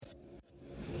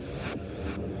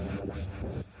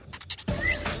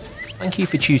Thank you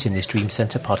for choosing this Dream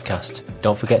Centre podcast.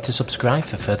 Don't forget to subscribe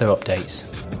for further updates.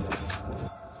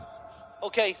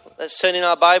 Okay, let's turn in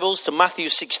our Bibles to Matthew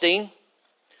 16.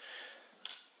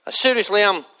 I seriously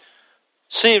am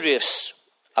serious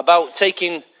about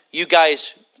taking you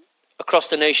guys across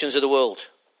the nations of the world.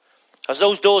 As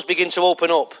those doors begin to open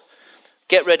up,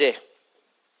 get ready.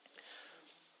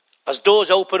 As doors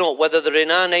open up, whether they're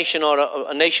in our nation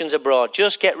or nations abroad,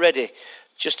 just get ready.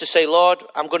 Just to say, Lord,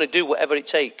 I'm going to do whatever it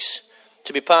takes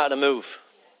to be part of the move.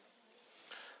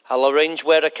 I'll arrange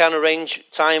where I can arrange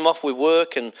time off with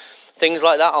work and things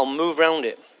like that. I'll move around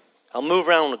it. I'll move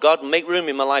around. God, make room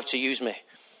in my life to use me.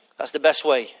 That's the best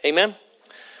way. Amen?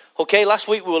 Okay, last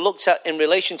week we were looked at in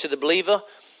relation to the believer,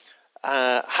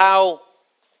 how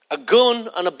a gun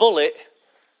and a bullet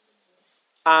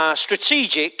are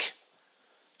strategic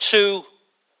to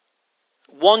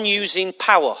one using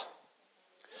power.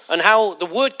 And how the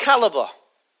word caliber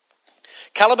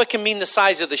can mean the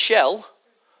size of the shell,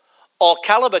 or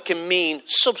caliber can mean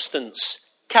substance,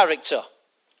 character.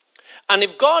 And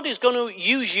if God is going to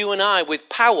use you and I with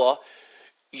power,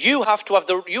 you have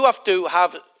to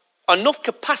have enough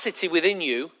capacity within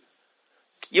you.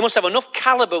 You must have enough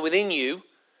caliber within you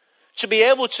to be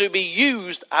able to be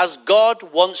used as God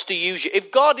wants to use you.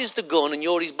 If God is the gun and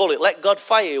you're his bullet, let God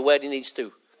fire you where he needs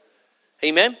to.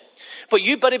 Amen? But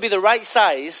you better be the right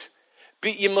size.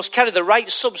 You must carry the right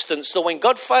substance so when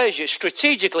God fires you,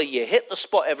 strategically, you hit the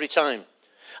spot every time.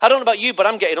 I don't know about you, but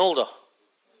I'm getting older.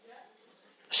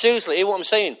 Seriously, hear what I'm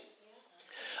saying?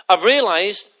 I've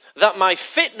realized that my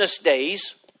fitness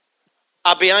days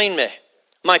are behind me.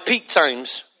 My peak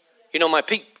times. I'm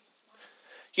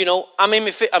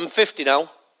 50 now.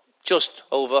 Just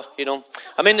over,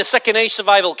 I'm in the second age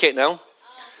survival kit now.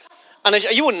 And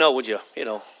you wouldn't know, would you?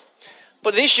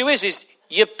 But the issue is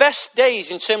your best days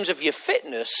in terms of your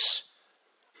fitness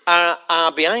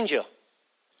are behind you.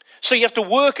 So you have to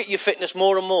work at your fitness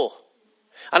more and more.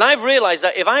 And I've realized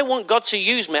that if I want God to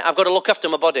use me, I've got to look after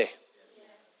my body.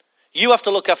 You have to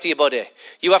look after your body.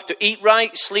 You have to eat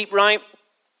right, sleep right,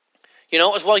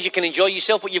 as well as you can enjoy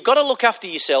yourself. But you've got to look after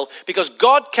yourself because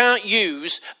God can't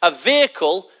use a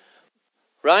vehicle,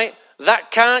 right,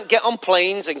 that can't get on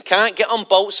planes and can't get on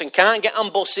boats and can't get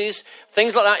on buses,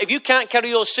 things like that. If you can't carry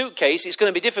your suitcase, it's going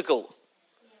to be difficult.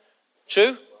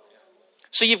 True?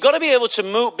 So you've got to be able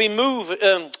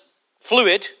to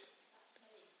fluid,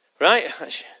 right?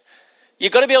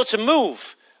 You've got to be able to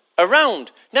move around.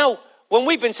 Now, when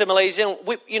we've been to Malaysia,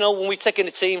 when we've taken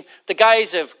a team, the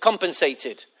guys have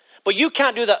compensated. But you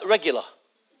can't do that regular.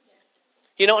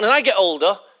 And as I get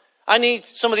older, I need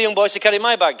some of the young boys to carry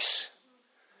my bags.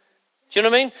 Do you know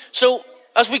what I mean? So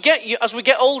as we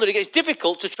get older, it gets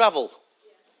difficult to travel.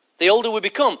 The older we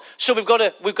become. So we've got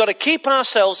to keep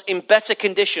ourselves in better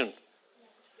condition.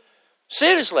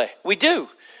 Seriously, we do.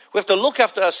 We have to look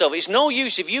after ourselves. It's no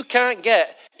use if you can't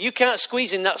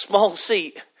squeeze in that small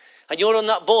seat and you're on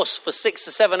that bus for 6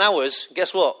 to 7 hours,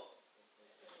 guess what?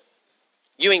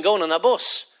 You ain't going on that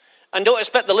bus. And don't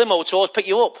expect the limo to always pick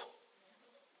you up.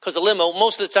 Because the limo,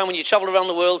 most of the time when you travel around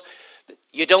the world,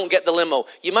 you don't get the limo.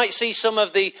 You might see some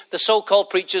of the so-called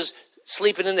preachers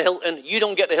sleeping in the Hilton. You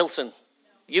don't get the Hilton.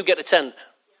 You get a tent.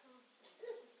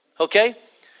 Okay?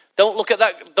 Don't look at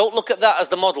that as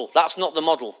the model. That's not the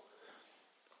model.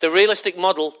 The realistic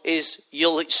model is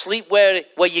you'll sleep where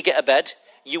you get a bed.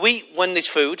 You eat when there's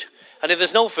food. And if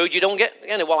there's no food, you don't get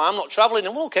any. Well, I'm not traveling.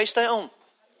 Well, okay, stay at home.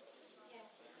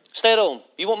 Stay at home.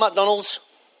 You want McDonald's?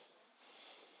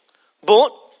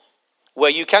 But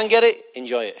where you can get it,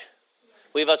 enjoy it.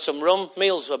 We've had some rum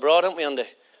meals abroad, haven't we, Andy?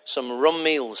 Some rum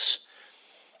meals.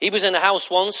 He was in a house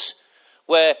once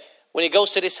where when he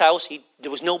goes to this house,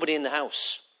 there was nobody in the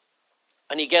house.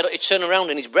 And he'd turn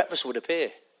around and his breakfast would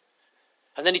appear.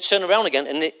 And then he'd turn around again,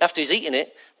 and after he's eaten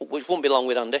it, which won't be long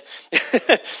with Andy,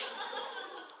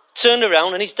 turned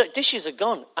around and his dishes are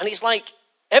gone. And it's like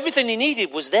everything he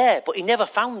needed was there, but he never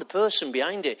found the person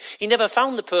behind it. He never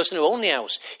found the person who owned the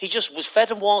house. He just was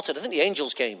fed and watered. I think the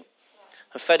angels came.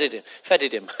 And fed him.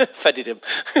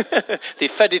 They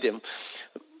fed him.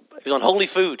 He was on holy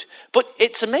food. But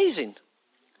it's amazing.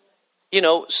 I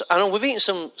know we've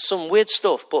eaten some weird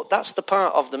stuff, but that's the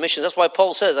part of the mission. That's why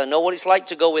Paul says, I know what it's like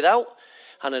to go without,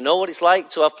 and I know what it's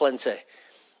like to have plenty.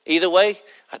 Either way,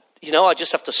 I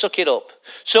just have to suck it up.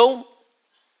 So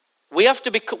we have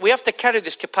to carry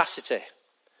this capacity.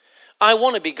 I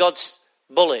want to be God's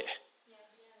bullet.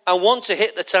 I want to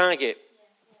hit the target.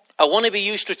 I want to be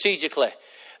used strategically.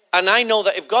 And I know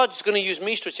that if God's going to use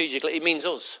me strategically, it means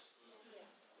us.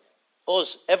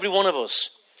 Us, every one of us.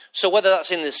 So whether that's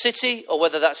in the city or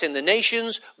whether that's in the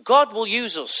nations, God will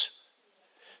use us.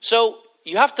 So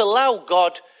you have to allow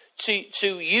God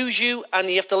to use you, and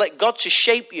you have to let God to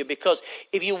shape you, because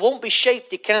if you won't be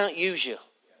shaped, he can't use you.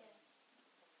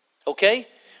 Okay?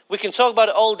 We can talk about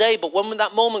it all day, but when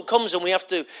that moment comes and we have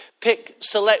to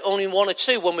select only one or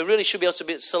two, when we really should be able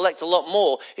to select a lot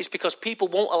more, it's because people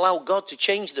won't allow God to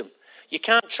change them. You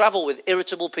can't travel with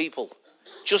irritable people.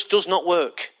 Just does not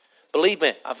work. Believe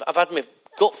me, I've had my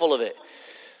gut full of it.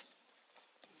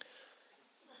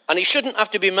 And it shouldn't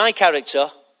have to be my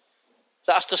character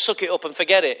that has to suck it up and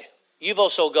forget it. You've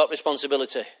also got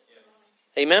responsibility.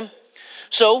 Amen?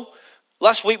 So,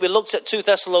 last week we looked at 2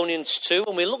 Thessalonians 2,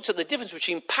 and we looked at the difference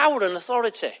between power and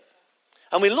authority.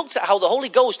 And we looked at how the Holy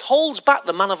Ghost holds back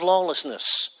the man of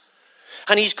lawlessness.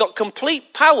 And he's got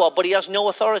complete power, but he has no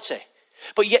authority.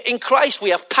 But yet in Christ we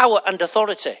have power and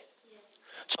authority.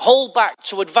 To hold back,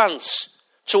 to advance,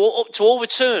 to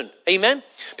overturn. Amen?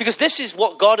 Because this is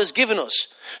what God has given us.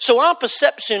 So our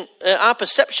perception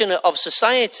of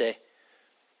society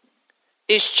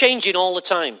is changing all the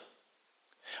time.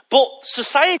 But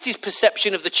society's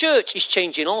perception of the church is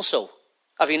changing also.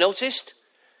 Have you noticed?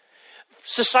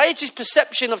 Society's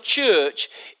perception of church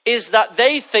is that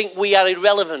they think we are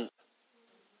irrelevant.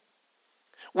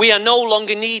 We are no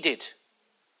longer needed.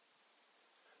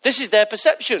 This is their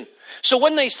perception. So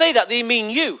when they say that, they mean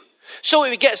you. So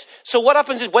what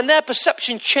happens is when their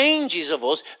perception changes of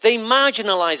us, they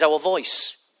marginalize our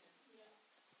voice.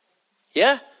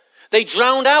 Yeah? They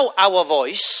drown out our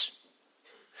voice,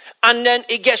 and then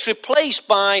it gets replaced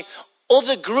by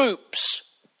other groups,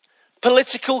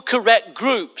 political correct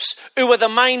groups, who are the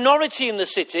minority in the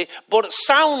city, but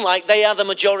sound like they are the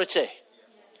majority.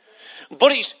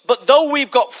 But though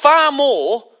we've got far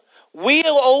more, we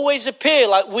always appear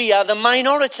like we are the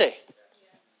minority.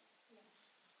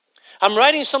 I'm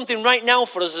writing something right now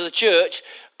for us as a church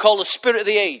called the Spirit of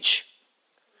the Age.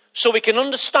 So we can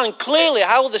understand clearly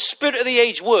how the Spirit of the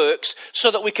Age works,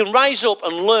 so that we can rise up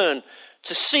and learn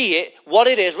to see it, what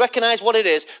it is, recognize what it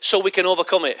is, so we can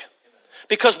overcome it.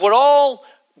 Because we're all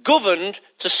governed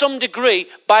to some degree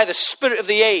by the Spirit of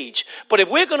the Age. But if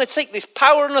we're going to take this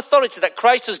power and authority that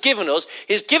Christ has given us,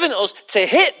 he's given us to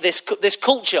hit this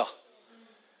culture.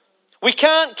 We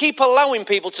can't keep allowing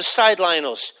people to sideline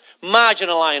us,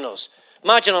 marginalize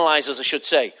us, I should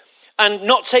say, and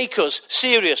not take us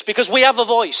serious, because we have a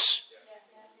voice.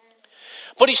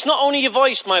 But it's not only your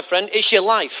voice, my friend, it's your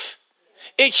life.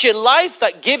 It's your life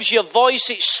that gives your voice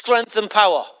its strength and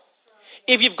power.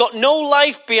 If you've got no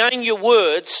life behind your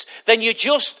words, then you're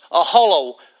just a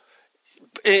hollow.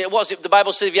 What is it? The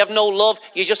Bible says if you have no love,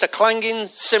 you're just a clanging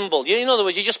cymbal. In other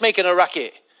words, you're just making a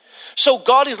racket. So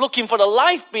God is looking for the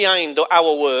life behind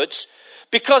our words,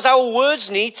 because our words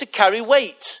need to carry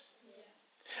weight.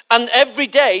 And every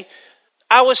day,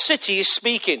 our city is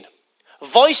speaking.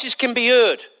 Voices can be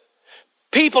heard.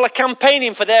 People are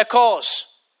campaigning for their cause.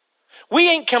 We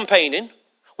ain't campaigning.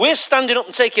 We're standing up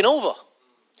and taking over.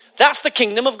 That's the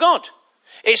kingdom of God.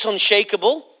 It's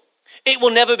unshakable. It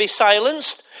will never be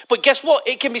silenced. But guess what?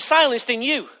 It can be silenced in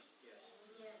you.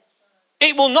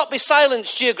 It will not be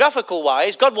silenced geographical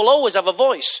wise. God will always have a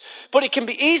voice. But it can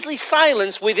be easily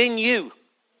silenced within you.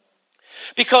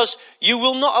 Because you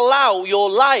will not allow your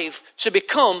life to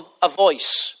become a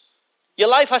voice. Your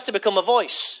life has to become a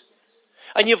voice.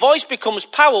 And your voice becomes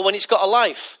power when it's got a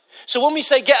life. So when we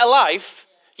say get a life,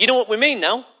 you know what we mean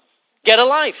now? Get a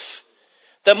life.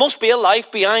 There must be a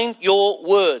life behind your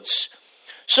words.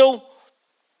 So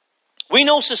we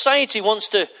know society wants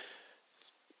to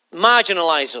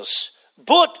marginalize us.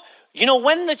 But,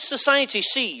 when the society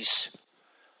sees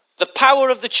the power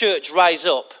of the church rise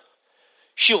up,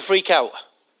 she'll freak out.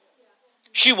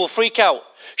 She will freak out.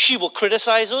 She will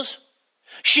criticize us.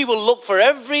 She will look for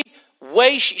every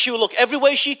way. She will look every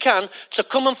way she can to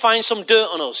come and find some dirt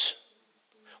on us.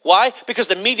 Why? Because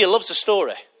the media loves the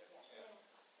story.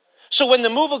 So when the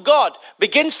move of God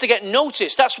begins to get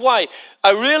noticed, that's why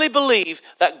I really believe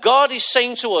that God is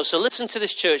saying to us, so listen to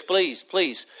this church, please,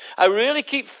 please. I really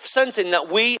keep sensing that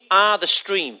we are the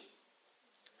stream.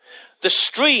 The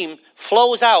stream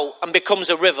flows out and becomes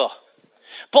a river.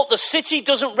 But the city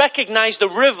doesn't recognize the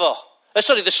river.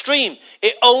 The stream.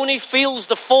 It only feels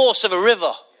the force of a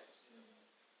river.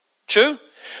 True?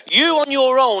 You on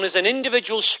your own is an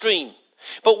individual stream.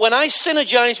 But when I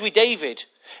synergize with David,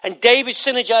 and David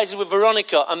synergizes with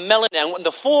Veronica and Melanie, and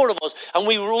the four of us, and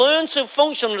we learn to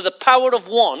function under the power of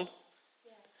one,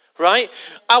 right?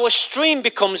 Our stream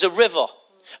becomes a river.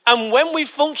 And when we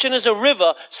function as a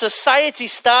river, society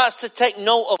starts to take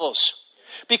note of us.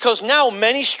 Because now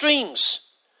many streams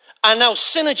are now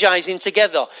synergizing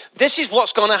together. This is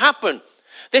what's going to happen.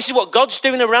 This is what God's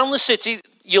doing around the city.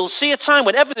 You'll see a time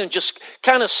when everything just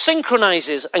kind of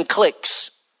synchronizes and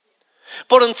clicks.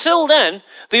 But until then,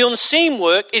 the unseen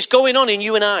work is going on in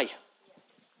you and I.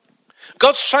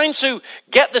 God's trying to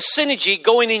get the synergy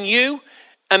going in you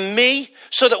and me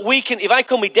so that we can, if I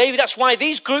come with David, that's why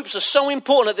these groups are so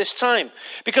important at this time.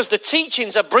 Because the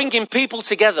teachings are bringing people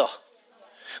together.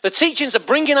 The teachings are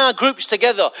bringing our groups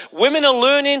together. Women are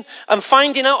learning and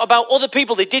finding out about other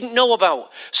people they didn't know about.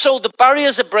 So the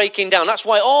barriers are breaking down. That's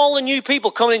why all the new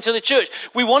people coming into the church,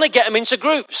 we want to get them into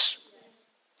groups.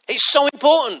 It's so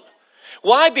important.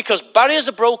 Why? Because barriers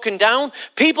are broken down.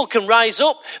 People can rise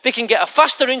up. They can get a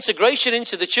faster integration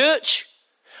into the church.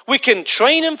 We can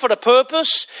train them for a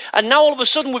purpose. And now all of a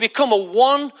sudden we become a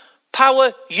one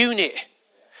power unit.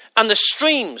 And the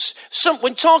streams,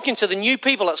 when talking to the new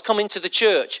people that's come into the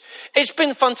church, it's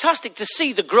been fantastic to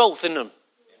see the growth in them.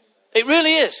 It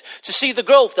really is, to see the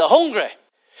growth. They're hungry.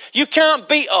 You can't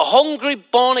beat a hungry,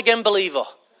 born-again believer.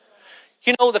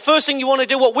 You know, the first thing you want to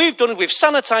do, what we've done, is we've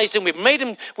sanitized them, we've made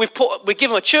them, we've given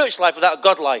them a church life without a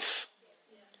God life.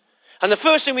 And the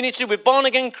first thing we need to do with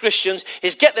born-again Christians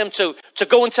is get them to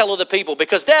go and tell other people,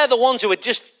 because they're the ones who are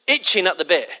just itching at the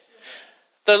bit.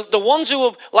 The ones who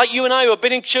have, like you and I, who have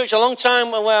been in church a long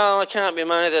time, well, I can't be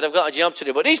minded, I've got a job to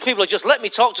do. But these people are just, let me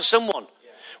talk to someone.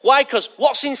 Why? Because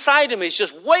what's inside them is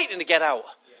just waiting to get out.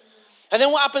 And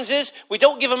then what happens is, we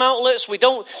don't give them outlets, we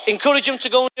don't encourage them to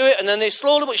go and do it, and then they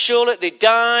slowly but surely, they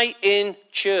die in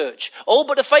church. Oh,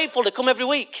 but the faithful, they come every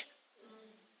week.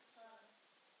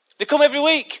 They come every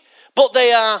week, but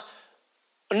they are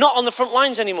not on the front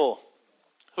lines anymore.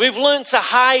 We've learned to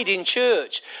hide in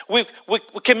church. We're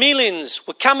chameleons,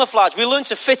 we're camouflage. We learn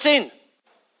to fit in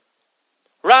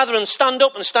rather than stand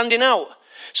up and standing out.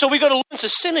 So we've got to learn to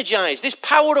synergize. This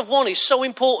power of one is so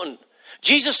important.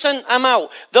 Jesus sent them out.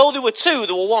 Though there were two,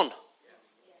 there were one.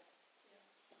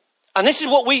 And this is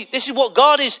what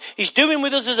God is doing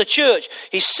with us as a church.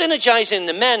 He's synergizing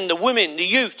the men, the women, the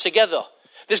youth together.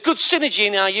 There's good synergy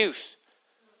in our youth.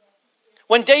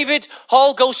 When David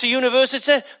Hall goes to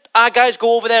university, our guys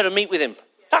go over there and meet with him.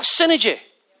 That's synergy.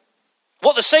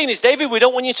 What they're saying is, David, we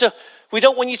don't want you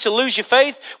to lose your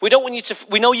faith. We know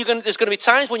there's going to be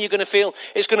times when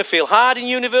it's going to feel hard in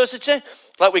university,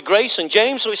 like with Grace and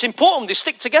James. So it's important they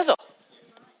stick together.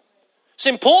 It's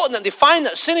important that they find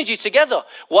that synergy together.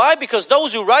 Why? Because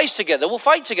those who rise together will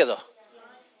fight together.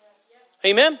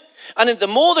 Amen? And the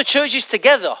more the church is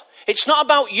together, it's not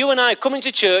about you and I coming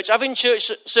to church, having church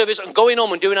service and going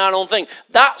home and doing our own thing.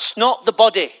 That's not the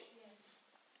body.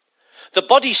 The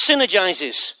body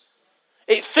synergizes.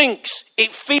 It thinks,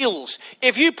 it feels.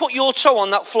 If you put your toe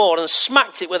on that floor and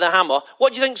smacked it with a hammer,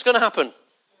 what do you think is going to happen?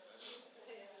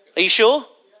 Are you sure?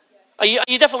 Are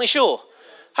you definitely sure?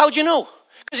 How do you know?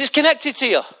 Because it's connected to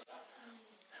you.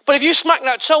 But if you smack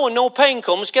that toe and no pain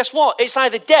comes, guess what? It's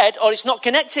either dead or it's not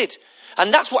connected.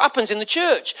 And that's what happens in the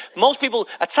church. Most people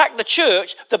attack the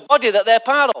church, the body that they're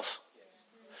part of.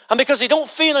 And because they don't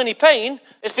feel any pain,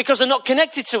 it's because they're not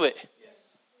connected to it.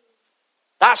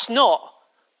 That's not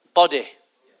body.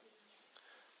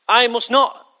 I must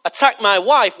not attack my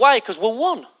wife. Why? Because we're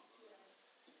one.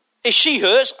 If she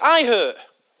hurts, I hurt.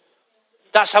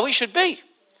 That's how it should be.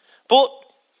 But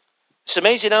it's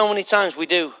amazing how many times we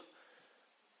do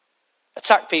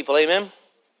attack people, amen?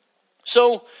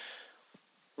 So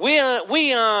we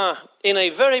are in a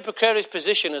very precarious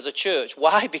position as a church.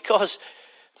 Why? Because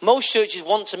most churches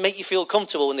want to make you feel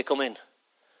comfortable when they come in.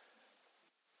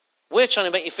 We're trying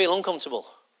to make you feel uncomfortable.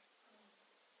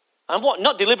 And what?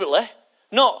 Not deliberately,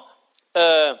 not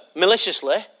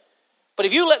maliciously. But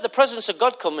if you let the presence of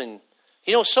God come in,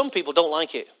 you know, some people don't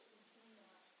like it.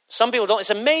 Some people don't. It's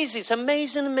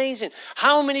amazing.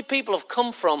 How many people have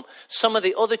come from some of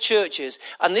the other churches,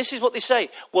 and this is what they say: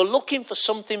 we're looking for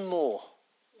something more.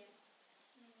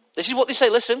 This is what they say,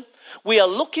 listen, we are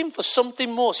looking for something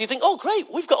more. So you think, oh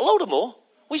great, we've got a load of more.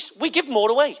 We give more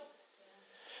away.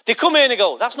 They come in and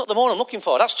go, that's not the more I'm looking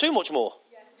for, that's too much more.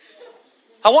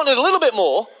 I wanted a little bit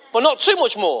more, but not too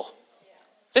much more.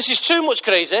 This is too much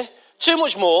crazy, too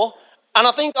much more. And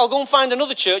I think I'll go and find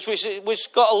another church which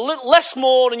got a little less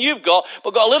more than you've got,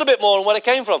 but got a little bit more than where they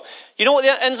came from. You know what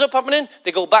ends up happening?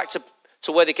 They go back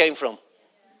to where they came from.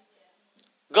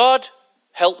 God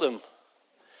help them.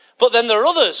 But then there are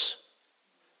others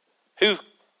who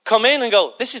come in and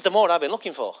go, this is the more I've been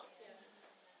looking for.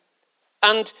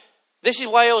 And this is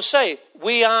why I always say,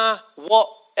 we are what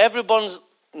everyone's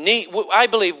need. I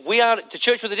believe we are, the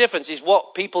church with the difference is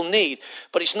what people need,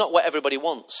 but it's not what everybody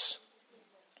wants.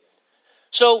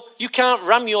 So you can't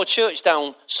ram your church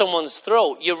down someone's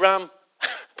throat. You ram,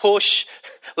 push,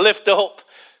 lift up,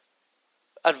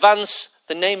 advance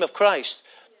the name of Christ,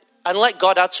 and let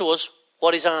God add to us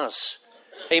what is ours.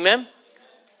 Amen?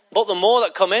 But the more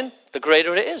that come in, the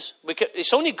greater it is.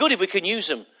 It's only good if we can use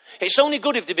them. It's only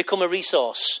good if they become a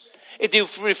resource. If they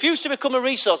refuse to become a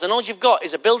resource and all you've got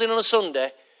is a building on a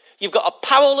Sunday, you've got a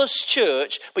powerless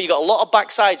church, but you've got a lot of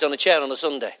backsides on a chair on a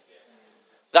Sunday.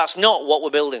 That's not what we're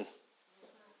building.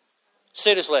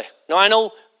 Seriously. Now, I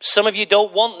know some of you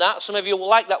don't want that. Some of you will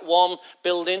like that one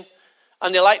building,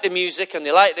 and they like the music, and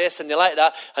they like this, and they like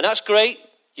that, and that's great.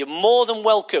 You're more than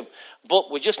welcome.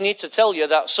 But we just need to tell you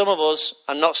that some of us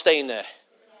are not staying there.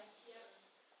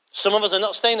 Some of us are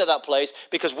not staying at that place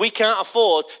because we can't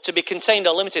afford to be contained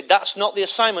or limited. That's not the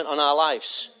assignment on our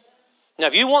lives. Now,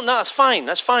 if you want that, that's fine.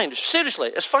 That's fine.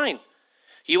 Seriously, that's fine.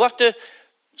 You have to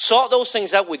sort those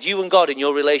things out with you and God in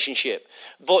your relationship.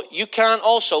 But you can't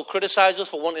also criticize us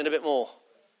for wanting a bit more.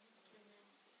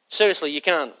 Seriously, you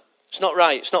can't. It's not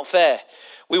right. It's not fair.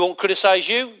 We won't criticize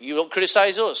you. You don't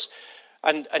criticize us.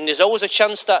 And there's always a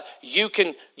chance that you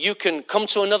can come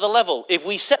to another level. If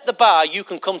we set the bar, you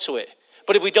can come to it.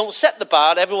 But if we don't set the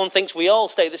bar, everyone thinks we all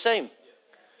stay the same.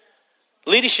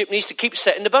 Leadership needs to keep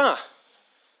setting the bar.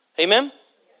 Amen?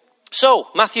 So,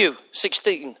 Matthew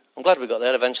 16. I'm glad we got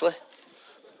there eventually.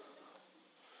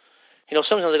 You know,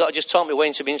 sometimes I've got to just talk my way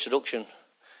into the introduction.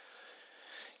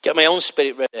 Get my own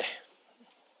spirit ready.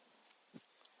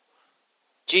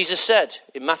 Jesus said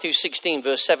in Matthew 16,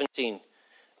 verse 17,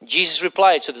 Jesus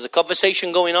replied, so there's a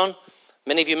conversation going on.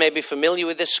 Many of you may be familiar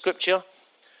with this scripture.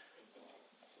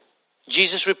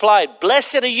 Jesus replied,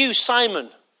 "Blessed are you,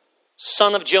 Simon,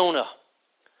 son of Jonah.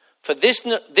 For this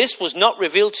was not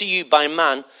revealed to you by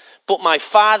man, but my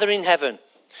Father in heaven.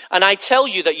 And I tell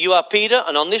you that you are Peter,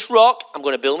 and on this rock I'm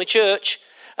going to build my church,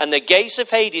 and the gates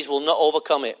of Hades will not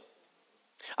overcome it.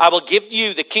 I will give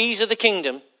you the keys of the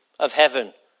kingdom of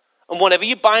heaven. And whatever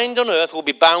you bind on earth will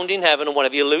be bound in heaven, and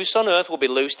whatever you loose on earth will be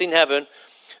loosed in heaven."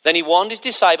 Then he warned his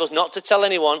disciples not to tell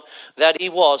anyone that he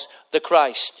was the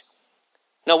Christ.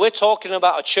 Now, we're talking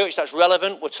about a church that's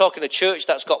relevant. We're talking a church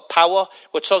that's got power.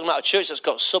 We're talking about a church that's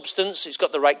got substance. It's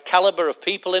got the right caliber of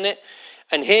people in it.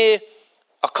 And here,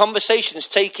 a conversation's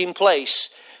taking place,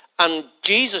 and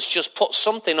Jesus just put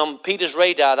something on Peter's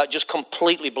radar that just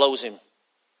completely blows him.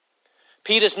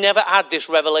 Peter's never had this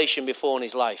revelation before in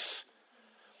his life.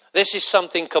 This is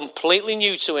something completely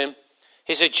new to him.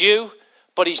 He's a Jew,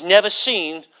 but he's never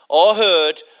seen or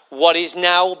heard what is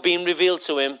now being revealed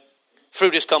to him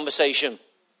through this conversation.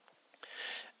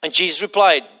 And Jesus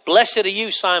replied, "Blessed are you,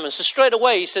 Simon." So straight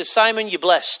away he says, "Simon, you're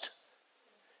blessed."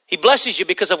 He blesses you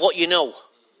because of what you know.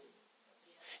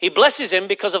 He blesses him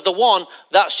because of the one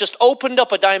that's just opened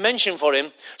up a dimension for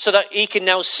him so that he can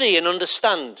now see and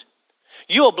understand.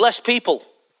 You are blessed people.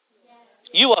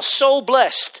 You are so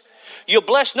blessed. You're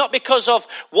blessed not because of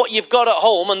what you've got at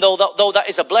home, and though that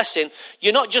is a blessing,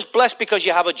 you're not just blessed because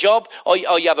you have a job or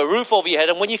you have a roof over your head.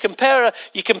 And when you compare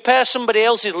somebody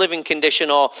else's living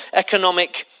condition or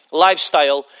economic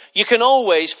lifestyle, you can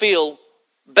always feel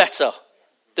better.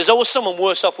 There's always someone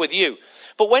worse off with you.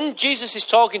 But when Jesus is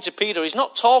talking to Peter, he's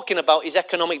not talking about his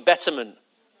economic betterment.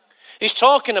 He's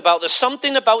talking about there's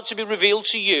something about to be revealed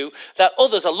to you that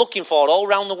others are looking for all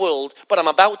around the world, but I'm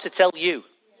about to tell you.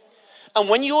 And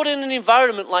when you're in an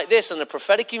environment like this, in a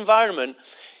prophetic environment,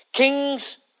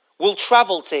 kings will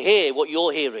travel to hear what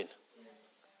you're hearing.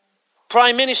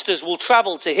 Prime ministers will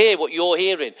travel to hear what you're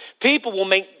hearing. People will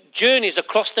make journeys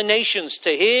across the nations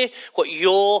to hear what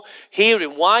you're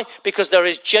hearing. Why? Because there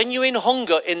is genuine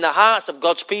hunger in the hearts of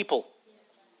God's people.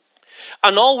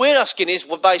 And all we're asking is,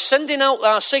 by sending out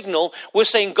our signal, we're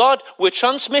saying, God, we're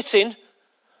transmitting.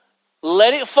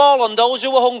 Let it fall on those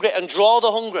who are hungry and draw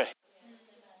the hungry.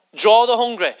 Draw the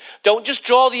hungry. Don't just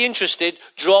draw the interested,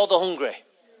 draw the hungry.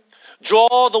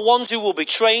 Draw the ones who will be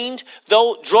trained.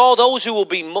 Draw those who will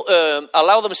be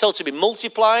allow themselves to be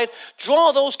multiplied.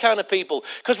 Draw those kind of people.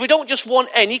 Because we don't just want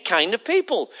any kind of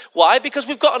people. Why? Because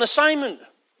we've got an assignment.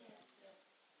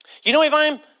 You know, if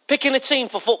I'm picking a team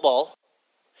for football,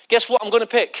 guess what I'm going to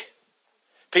pick?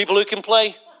 People who can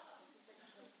play.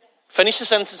 Finish the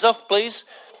sentence off, please.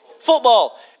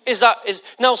 Football.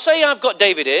 Now, say I've got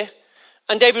David here.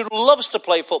 And David loves to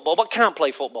play football, but can't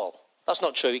play football. That's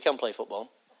not true. He can play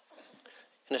football.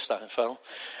 In a style.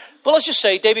 But let's just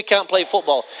say David can't play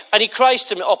football. And he cries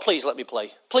to me, "Oh, please let me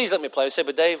play. Please let me play." I say,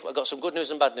 "But Dave, I've got some good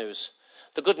news and bad news.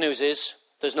 The good news is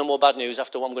there's no more bad news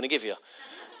after what I'm going to give you.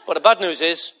 But the bad news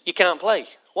is you can't play."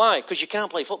 Why? Because you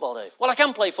can't play football, Dave. Well, I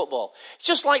can play football. It's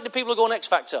just like the people who go on X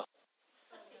Factor.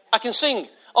 I can sing.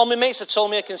 All my mates have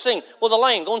told me I can sing. Well, they're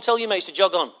lying. Go and tell your mates to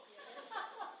jog on.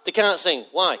 They can't sing.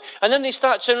 Why? And then they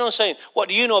start turning around and saying, "What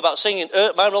do you know about singing?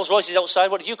 My Rolls Royce is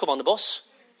outside. What did you come on the bus?"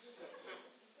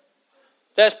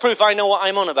 There's proof I know what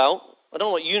I'm on about. I don't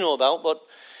know what you know about, but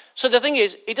So the thing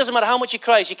is, it doesn't matter how much he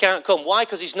cries, he can't come. Why?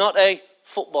 Because he's not a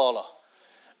footballer.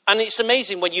 And it's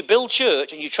amazing when you build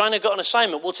church and you're trying to get an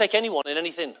assignment, we'll take anyone and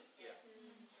anything.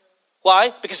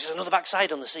 Why? Because there's another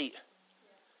backside on the seat.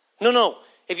 No.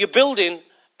 If you're building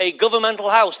a governmental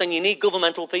house, then you need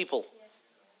governmental people.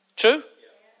 True?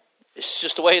 It's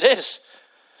just the way it is.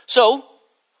 So,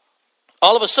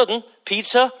 all of a sudden,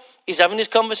 Peter is having this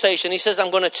conversation. He says,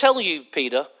 I'm going to tell you,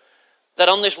 Peter, that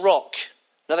on this rock,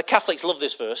 now the Catholics love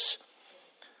this verse,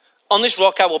 on this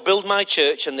rock I will build my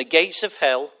church and the gates of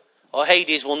hell or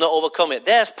Hades will not overcome it.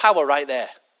 There's power right there.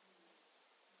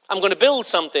 I'm going to build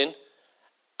something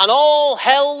and all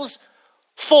hell's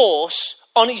force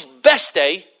on his best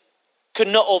day could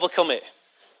not overcome it.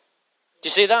 Do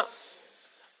you see that?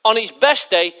 On his best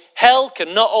day, hell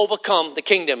cannot overcome the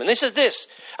kingdom. And this is this.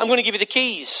 I'm going to give you the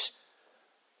keys.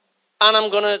 And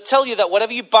I'm going to tell you that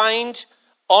whatever you bind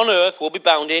on earth will be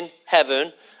bound in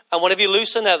heaven. And whatever you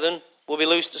loose on heaven will be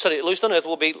loosed. Sorry, loosed on earth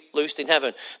will be loosed in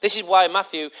heaven. This is why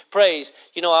Matthew prays,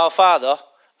 our Father,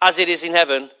 as it is in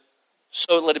heaven,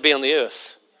 so let it be on the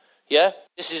earth. Yeah?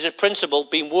 This is a principle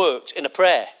being worked in a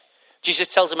prayer. Jesus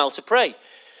tells him how to pray.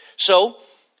 So,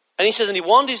 and he says, and he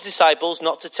warned his disciples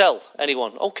not to tell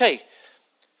anyone. Okay.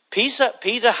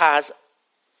 Peter has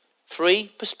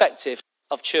 3 perspectives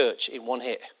of church in one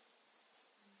hit.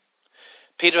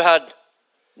 Peter had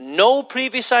no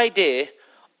previous idea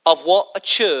of what a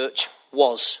church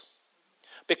was.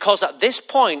 Because at this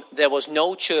point, there was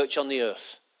no church on the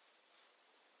earth.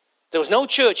 There was no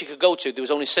church you could go to. There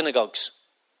was only synagogues.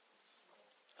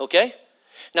 Okay?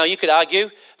 Now, you could argue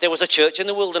there was a church in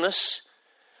the wilderness.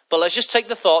 But let's just take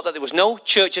the thought that there was no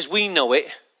church as we know it.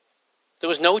 There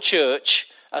was no church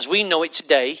as we know it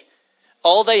today.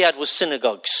 All they had was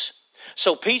synagogues.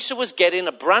 So Peter was getting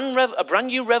a brand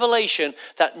new revelation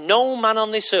that no man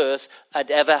on this earth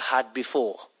had ever had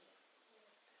before.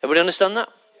 Everybody understand that?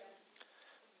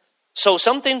 So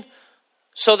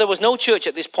there was no church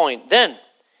at this point. Then,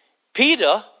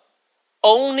 Peter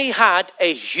only had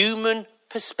a human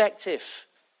perspective.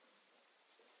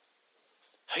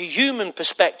 A human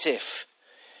perspective.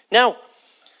 Now,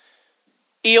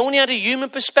 he only had a human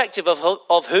perspective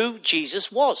of who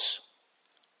Jesus was.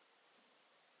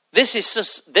 This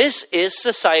is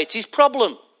society's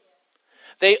problem.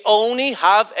 They only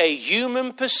have a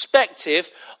human perspective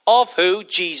of who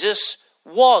Jesus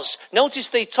was. Notice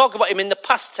they talk about him in the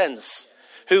past tense.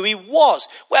 Who he was.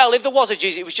 Well, if there was a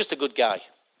Jesus, he was just a good guy.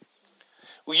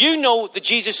 Well, you know the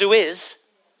Jesus who is.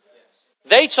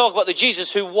 They talk about the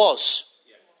Jesus who was.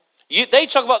 They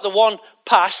talk about the one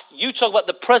past. You talk about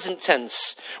the present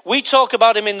tense. We talk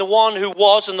about him in the one who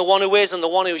was and the one who is and the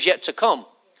one who is yet to come.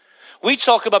 We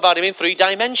talk about him in 3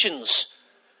 dimensions.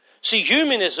 See,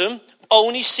 humanism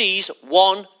only sees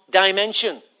one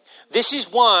dimension. This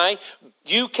is why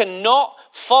you cannot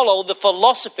follow the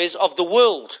philosophies of the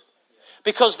world.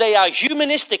 Because they are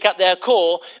humanistic at their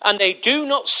core and they do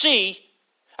not see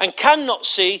and cannot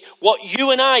see what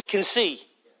you and I can see.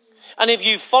 And if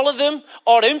you follow them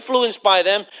or influenced by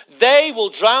them, they will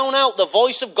drown out the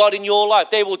voice of God in your life.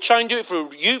 They will try and do it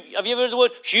through you. Have you ever heard the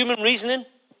word human reasoning?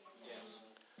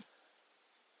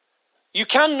 You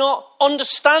cannot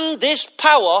understand this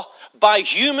power by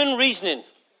human reasoning.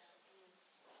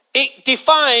 It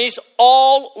defies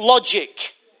all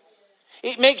logic.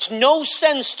 It makes no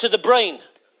sense to the brain.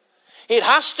 It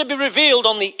has to be revealed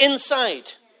on the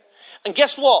inside. And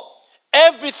guess what?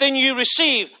 Everything you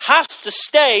receive has to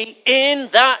stay in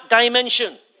that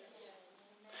dimension.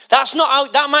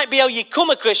 That might be how you become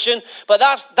a Christian, but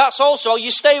that's also how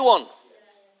you stay one.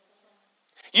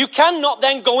 You cannot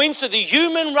then go into the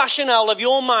human rationale of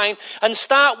your mind and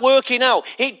start working out.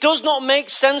 It does not make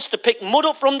sense to pick mud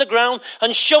up from the ground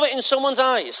and shove it in someone's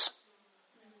eyes.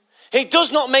 It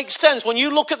does not make sense. When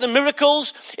you look at the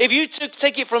miracles, if you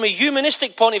take it from a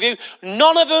humanistic point of view,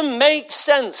 none of them make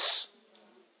sense.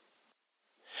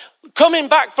 Coming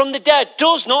back from the dead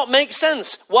does not make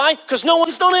sense. Why? Because no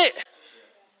one's done it.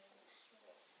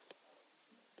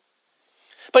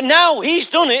 But now he's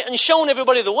done it and shown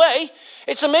everybody the way.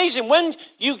 It's amazing. When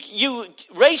you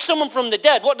raise someone from the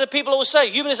dead, what do people always say?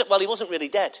 Humanists, well, he wasn't really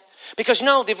dead. Because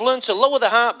now they've learned to lower the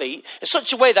heartbeat in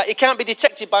such a way that it can't be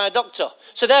detected by a doctor.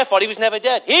 So therefore, he was never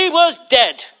dead. He was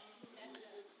dead.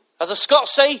 As the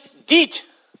Scots say, dead.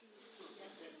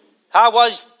 I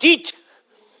was dead.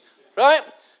 Right?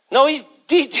 No, he's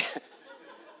dead.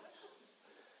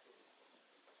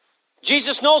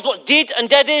 Jesus knows what dead and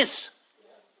dead is.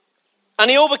 And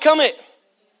he overcome it.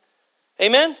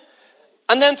 Amen?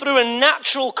 And then through a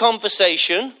natural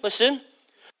conversation, listen,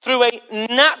 through a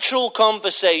natural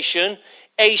conversation,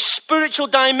 a spiritual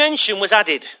dimension was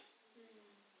added.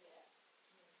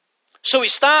 So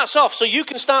it starts off, so you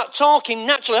can start talking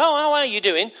naturally. Oh, how are you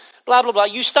doing? Blah, blah, blah.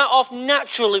 You start off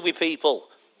naturally with people.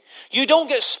 You don't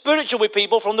get spiritual with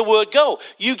people from the word go.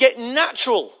 You get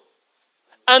natural.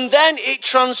 And then it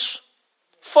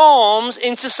transforms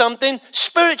into something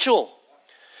spiritual.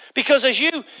 Because as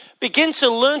you begin to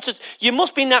learn you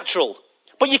must be natural.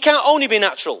 But you can't only be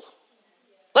natural.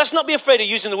 Let's not be afraid of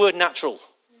using the word natural.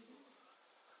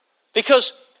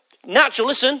 Because natural,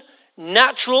 listen,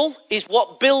 natural is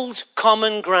what builds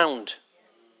common ground.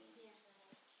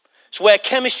 It's where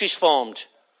chemistry is formed.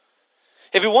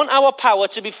 If we want our power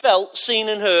to be felt, seen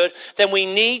and heard, then we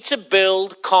need to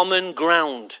build common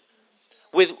ground.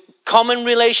 With common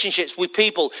relationships with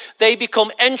people. They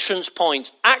become entrance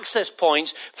points, access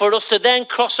points for us to then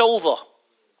cross over.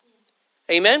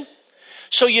 Amen?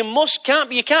 So you can't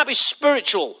be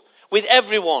spiritual with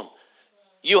everyone.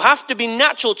 You have to be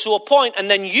natural to a point and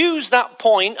then use that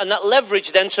point and that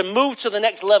leverage then to move to the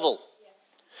next level.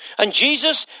 And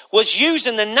Jesus was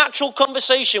using the natural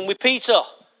conversation with Peter.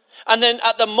 And then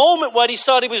at the moment where he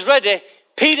thought he was ready,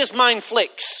 Peter's mind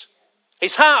flicks.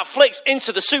 His heart flicks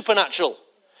into the supernatural.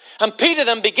 And Peter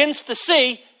then begins to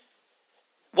see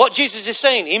what Jesus is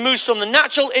saying. He moves from the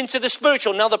natural into the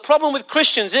spiritual. Now the problem with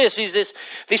Christians is this.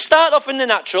 They start off in the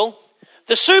natural.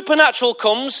 The supernatural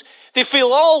comes. They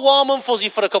feel all warm and fuzzy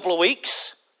for a couple of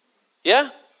weeks. Yeah?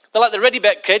 They're like the Ready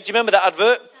Bet kid. Do you remember that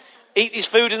advert? Eat his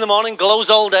food in the morning, glows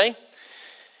all day.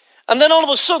 And then all of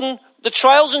a sudden, the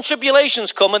trials and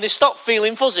tribulations come and they stop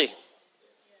feeling fuzzy.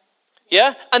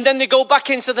 Yeah? And then they go back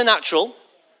into the natural.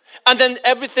 And then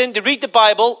everything, they read the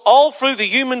Bible all through the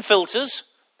human filters.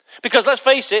 Because let's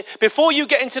face it, before you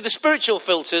get into the spiritual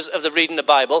filters of the reading the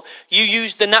Bible, you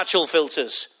use the natural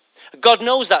filters. God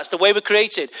knows that's the way we're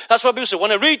created. That's why people say,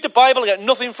 when I read the Bible, I get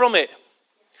nothing from it.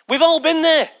 We've all been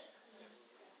there.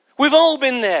 We've all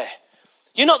been there.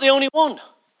 You're not the only one.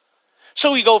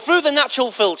 So we go through the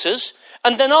natural filters,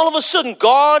 and then all of a sudden,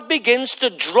 God begins to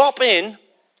drop in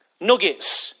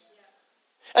nuggets.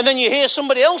 And then you hear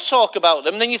somebody else talk about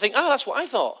them, and then you think, that's what I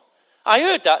thought. I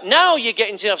heard that. Now you're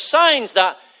getting to have signs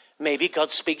that maybe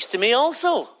God speaks to me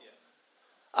also.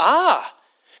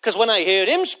 Because when I hear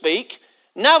him speak,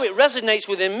 now it resonates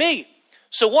within me.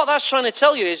 So what that's trying to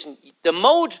tell you is the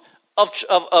mode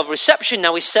of reception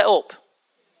now is set up.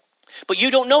 But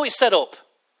you don't know it's set up.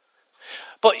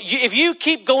 But if you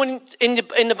keep going in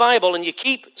the Bible and you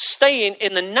keep staying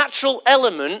in the natural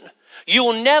element, you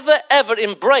will never ever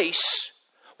embrace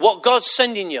what God's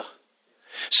sending you.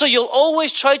 So you'll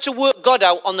always try to work God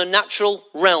out on the natural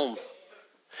realm.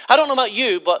 I don't know about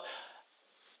you, but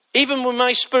even with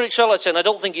my spirituality, and I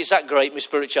don't think it's that great, my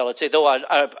spirituality, though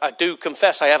I do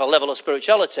confess I have a level of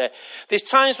spirituality. There's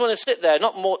times when I sit there,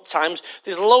 not more times,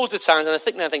 there's loads of times, and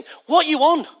I think, what are you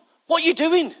on? What are you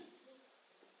doing?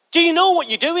 Do you know what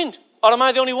you're doing? Or am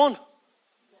I the only one?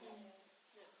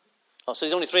 Oh, so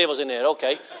there's only three of us in here,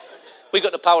 okay. We've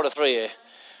got the power of three here.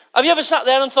 Have you ever sat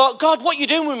there and thought, God, what are you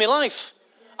doing with my life?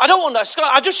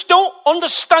 I just don't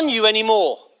understand you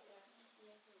anymore.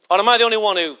 Or am I the only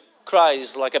one who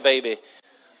cries like a baby?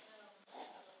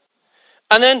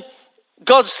 And then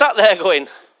God sat there going,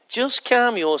 just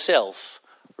calm yourself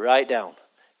right down.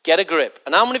 Get a grip.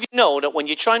 And how many of you know that when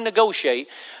you try and negotiate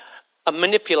and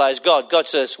manipulate God, God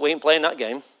says, we ain't playing that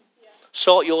game.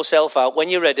 Sort yourself out. When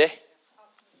you're ready,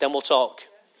 then we'll talk.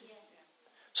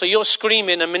 So your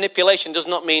screaming and manipulation does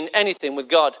not mean anything with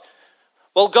God.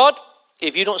 Well, God,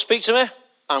 if you don't speak to me,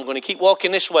 I'm going to keep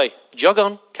walking this way. Jog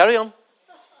on, carry on.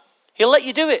 He'll let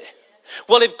you do it.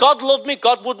 Well, if God loved me,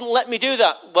 God wouldn't let me do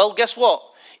that. Well, guess what?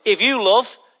 If you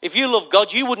love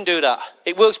God, you wouldn't do that.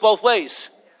 It works both ways.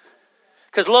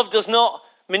 Because love does not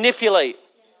manipulate.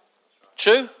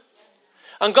 True?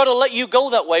 And God will let you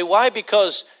go that way. Why?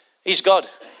 Because he's God.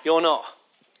 You're not.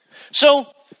 So,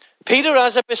 Peter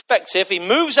has a perspective. He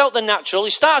moves out the natural.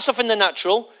 He starts off in the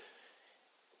natural.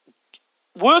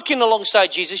 Working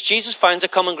alongside Jesus, Jesus finds a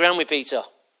common ground with Peter.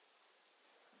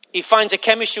 He finds a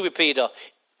chemistry with Peter.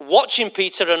 Watching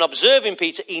Peter and observing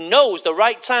Peter, he knows the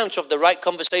right time to have the right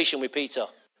conversation with Peter.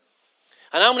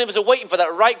 And how many of us are waiting for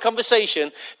that right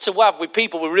conversation to have with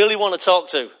people we really want to talk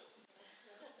to?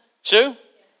 True?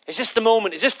 Is this the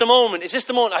moment? Is this the moment? Is this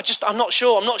the moment? I'm not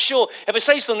sure. I'm not sure. If I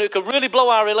say something that could really blow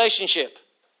our relationship.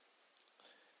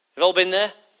 You've all been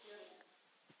there?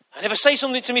 And if I say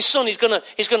something to my son, he's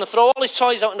gonna throw all his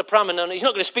toys out in the pram and he's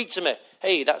not going to speak to me.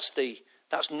 Hey, that's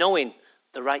knowing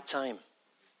the right time.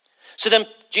 So then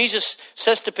Jesus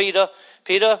says to Peter,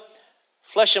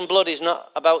 flesh and blood is not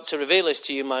about to reveal this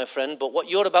to you, my friend, but what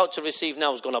you're about to receive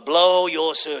now is going to blow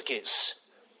your circuits.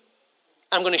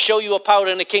 I'm going to show you a power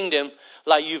in the kingdom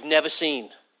like you've never seen,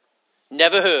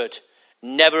 never heard,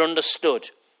 never understood.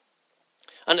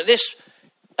 And at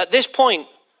this point,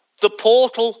 the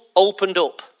portal opened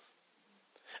up.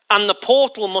 And the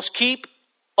portal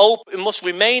must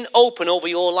remain open over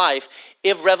your life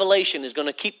if revelation is going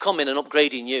to keep coming and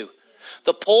upgrading you.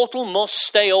 The portal must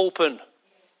stay open.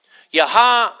 Your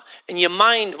heart and your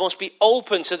mind must be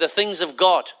open to the things of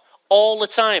God all the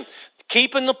time.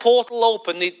 Keeping the portal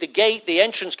open, the gate, the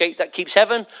entrance gate that keeps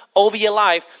heaven over your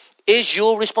life is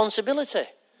your responsibility.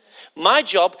 My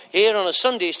job here on a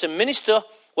Sunday is to minister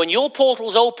when your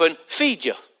portal's open, feed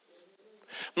you.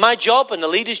 My job and the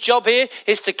leader's job here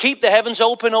is to keep the heavens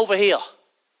open over here.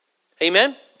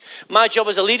 Amen? My job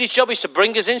as a leader's job is to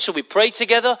bring us in so we pray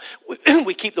together.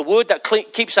 We keep the word that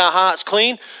keeps our hearts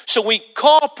clean. So we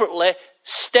corporately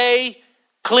stay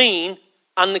clean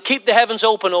and keep the heavens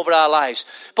open over our lives.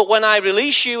 But when I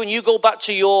release you and you go back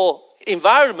to your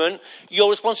environment, your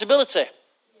responsibility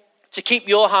to keep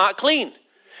your heart clean.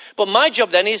 But my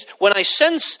job then is, when I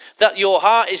sense that your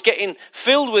heart is getting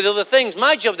filled with other things,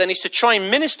 my job then is to try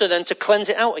and minister then to cleanse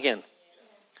it out again.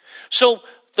 So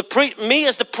me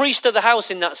as the priest of the house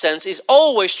in that sense is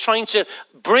always trying to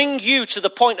bring you to the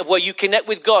point of where you connect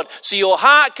with God so your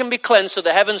heart can be cleansed so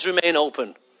the heavens remain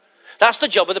open. That's the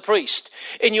job of the priest.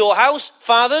 In your house,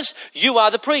 fathers, you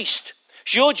are the priest.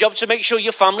 It's your job to make sure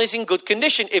your family's in good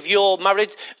condition. If you're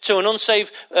married to an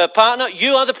unsaved partner,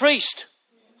 you are the priest.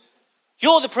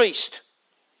 You're the priest.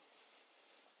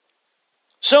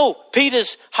 So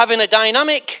Peter's having a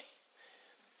dynamic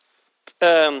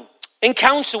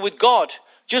encounter with God,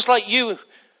 just like you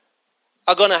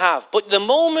are going to have. But the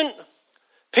moment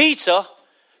Peter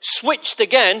switched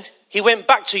again, he went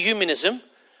back to humanism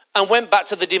and went back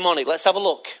to the demonic. Let's have a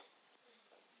look.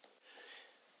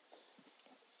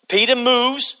 Peter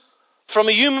moves from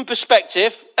a human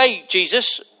perspective. Hey,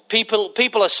 Jesus,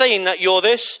 people are saying that you're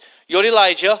this, you're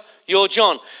Elijah, you're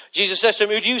John. Jesus says to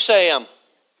him, who do you say I am?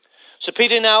 So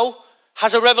Peter now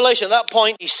has a revelation. At that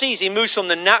point, he moves from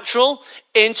the natural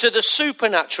into the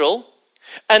supernatural.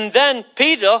 And then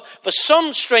Peter, for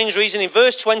some strange reason, in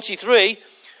verse 23,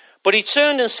 but he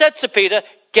turned and said to Peter,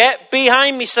 get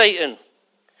behind me, Satan.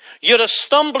 You're a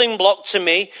stumbling block to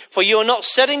me, for you are not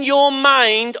setting your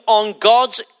mind on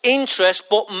God's interest,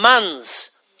 but man's.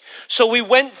 So we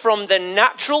went from the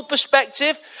natural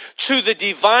perspective to the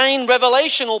divine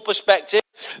revelational perspective,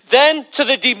 then to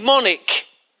the demonic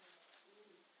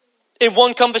in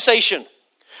one conversation.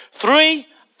 3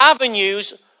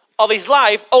 avenues of his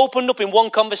life opened up in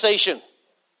one conversation.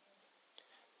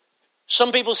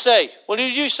 Some people say, well, who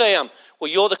do you say I am? Well,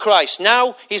 you're the Christ.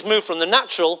 Now he's moved from the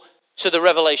natural to the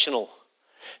revelational.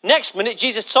 Next minute,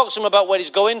 Jesus talks to him about where he's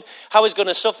going, how he's going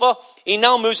to suffer. He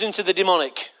now moves into the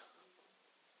demonic.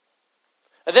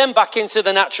 And then back into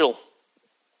the natural.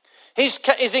 He's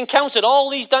encountered all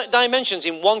these dimensions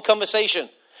in one conversation.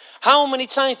 How many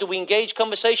times do we engage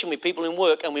conversation with people in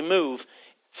work and we move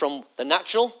from the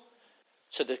natural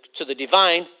to the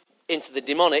divine into the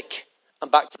demonic and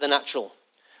back to the natural?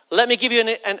 Let me give you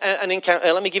an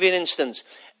encounter. Let me give you an instance.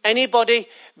 Anybody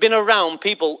been around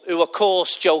people who are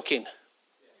coarse joking?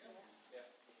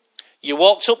 You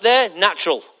walked up there,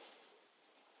 natural.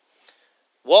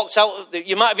 Walked out,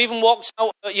 you might have even walked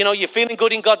out, you're feeling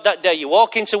good in God that day. You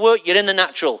walk into work, you're in the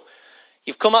natural.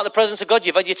 You've come out of the presence of God,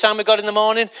 you've had your time with God in the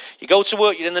morning, you go to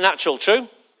work, you're in the natural, true?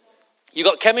 You've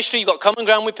got chemistry, you've got common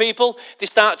ground with people, they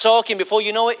start talking, before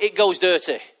you know it, it goes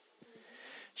dirty.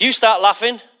 You start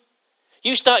laughing,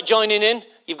 you start joining in,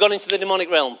 you've gone into the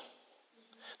demonic realm.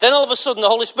 Then all of a sudden the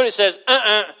Holy Spirit says,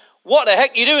 what the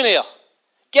heck are you doing here?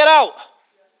 Get out.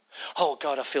 Oh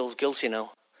God, I feel guilty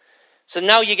now. So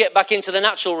now you get back into the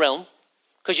natural realm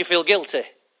because you feel guilty.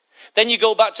 Then you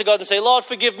go back to God and say, Lord,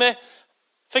 forgive me.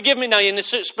 Forgive me now in the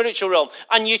spiritual realm.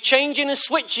 And you're changing and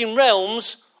switching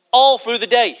realms all through the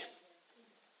day.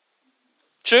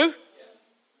 True?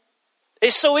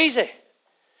 It's so easy.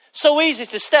 So easy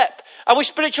to step. Are we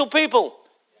spiritual people?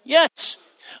 Yes.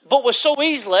 But we're so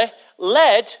easily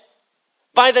led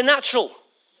by the natural.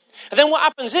 And then what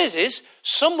happens is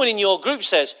someone in your group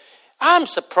says, I'm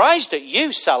surprised at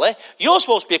you, Sally. You're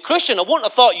supposed to be a Christian. I wouldn't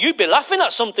have thought you'd be laughing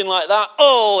at something like that.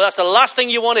 Oh, that's the last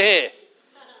thing you want to hear.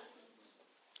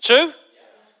 True?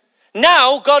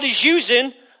 Now God is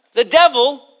using the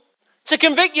devil to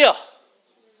convict you.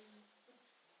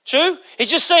 True?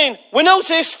 He's just saying, we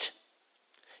noticed.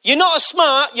 You're not as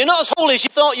smart. You're not as holy as you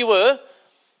thought you were.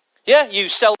 Yeah, you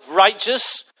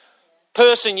self-righteous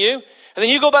person, you. And then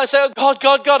you go back and say, oh,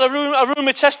 God, I ruined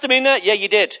my testimony. Yeah, you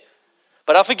did.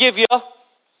 But I forgive you.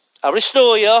 I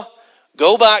restore you.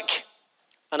 Go back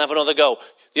and have another go.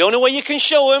 The only way you can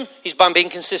show him is by being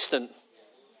consistent.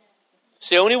 It's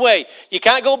the only way. You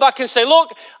can't go back and say,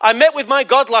 look, I met with my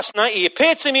God last night. He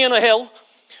appeared to me on a hill.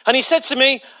 And he said to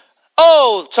me,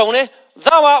 oh, Tony,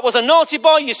 thou was a naughty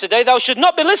boy yesterday. Thou should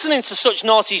not be listening to such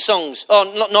naughty songs or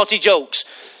naughty jokes.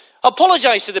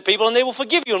 Apologize to the people and they will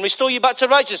forgive you and restore you back to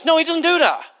righteousness. No, he doesn't do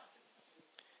that.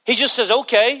 He just says,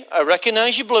 okay, I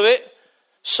recognize you blew it.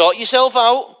 Sort yourself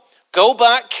out. Go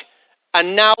back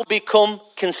and now become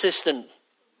consistent.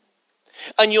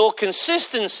 And your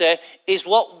consistency is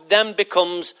what then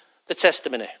becomes the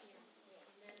testimony.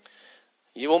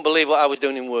 You won't believe what I was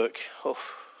doing in work. Oh,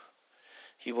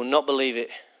 you will not believe it.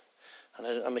 And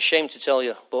I'm ashamed to tell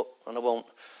you, and I won't.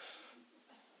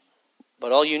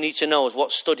 But all you need to know is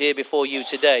what stood here before you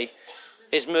today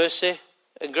is mercy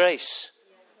and grace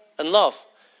and love.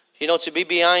 You know, to be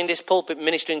behind this pulpit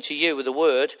ministering to you with the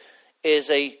word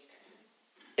is a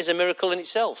miracle in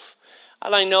itself.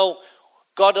 And I know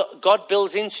God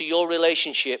builds into your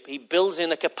relationship. He builds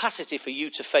in a capacity for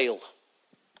you to fail.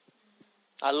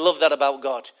 I love that about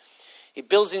God. He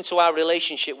builds into our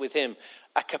relationship with him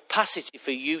a capacity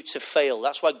for you to fail.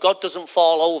 That's why God doesn't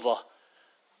fall over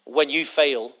when you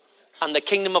fail. And the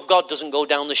kingdom of God doesn't go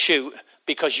down the chute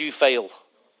because you fail.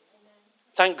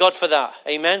 Thank God for that.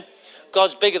 Amen.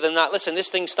 God's bigger than that. Listen, this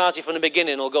thing started from the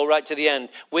beginning. It'll go right to the end,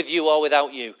 with you or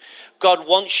without you. God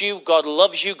wants you. God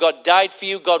loves you. God died for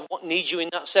you. God needs you in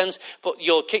that sense. But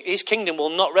his kingdom will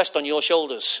not rest on your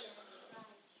shoulders.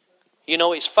 You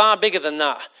know, it's far bigger than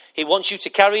that. He wants you to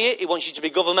carry it. He wants you to be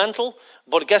governmental.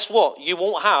 But guess what? You'll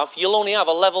only have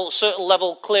a certain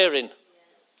level clearing.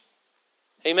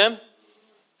 Amen?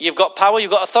 You've got power,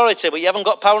 you've got authority, but you haven't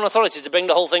got power and authority to bring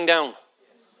the whole thing down.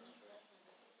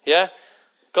 Yeah?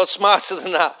 God's smarter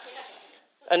than that.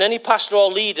 And any pastor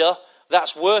or leader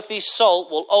that's worth his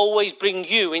salt will always bring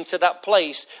you into that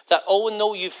place that, even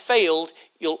though you've failed,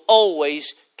 you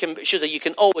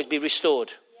can always be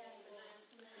restored.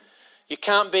 You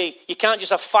can't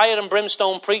just have fire and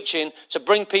brimstone preaching to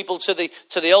bring people to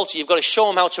the altar. You've got to show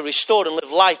them how to restore and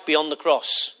live life beyond the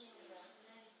cross.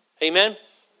 Amen?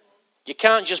 You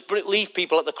can't just leave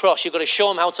people at the cross. You've got to show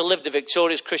them how to live the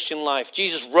victorious Christian life.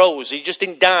 Jesus rose. He just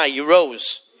didn't die. He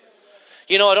rose.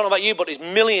 You know, I don't know about you, but there's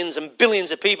millions and billions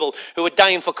of people who are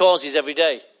dying for causes every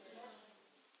day.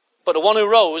 But the one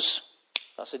who rose,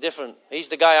 that's different. He's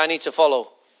the guy I need to follow.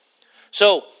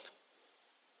 So,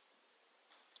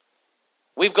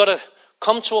 we've got to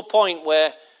come to a point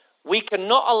where we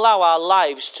cannot allow our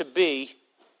lives to be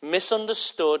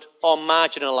misunderstood or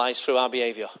marginalized through our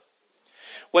behavior.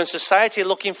 When society are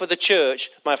looking for the church,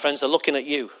 my friends, they're looking at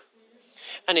you.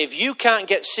 And if you can't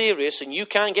get serious and you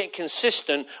can't get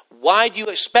consistent, why do you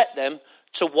expect them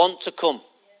to want to come?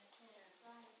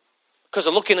 Because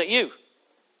they're looking at you.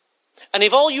 And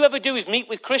if all you ever do is meet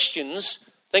with Christians,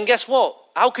 then guess what?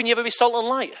 How can you ever be salt and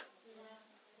light?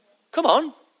 Come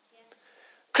on.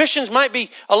 Christians might be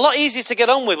a lot easier to get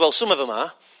on with. Well, some of them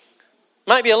are.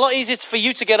 Might be a lot easier for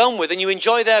you to get on with and you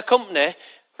enjoy their company.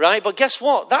 Right? But guess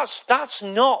what? That's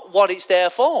not what it's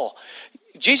there for.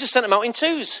 Jesus sent them out in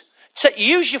twos.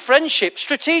 Use your friendship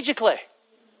strategically.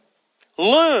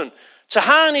 Learn to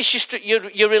harness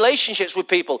your relationships with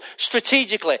people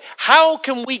strategically. How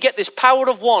can we get this power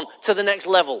of one to the next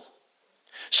level?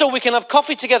 So we can have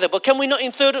coffee together, but can we not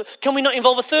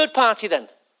involve a third party then?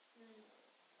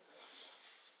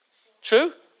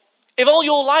 True? If all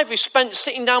your life is spent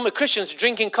sitting down with Christians,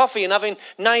 drinking coffee and having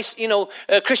nice,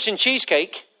 Christian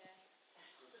cheesecake,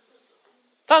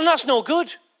 then that's no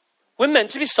good. We're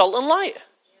meant to be salt and light.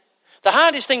 The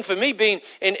hardest thing for me being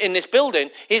in this building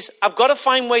is I've got to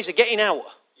find ways of getting out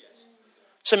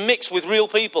to mix with real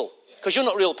people. Because you're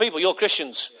not real people, you're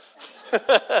Christians.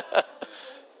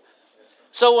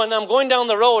 So when I'm going down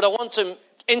the road, I want to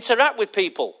interact with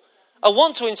people. I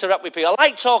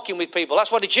like talking with people.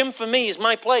 That's why the gym for me is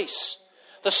my place.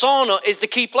 The sauna is the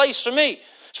key place for me.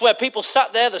 It's where people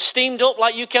sat there, they're steamed up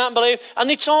like you can't believe, and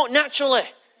they talk naturally.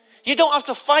 You don't have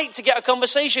to fight to get a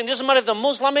conversation. It doesn't matter if they're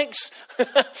Muslimics,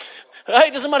 right?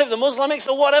 It doesn't matter if they're Muslimics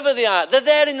or whatever they are. They're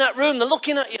there in that room. They're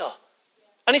looking at you.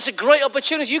 And it's a great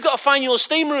opportunity. You've got to find your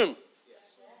steam room.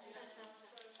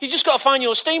 You just got to find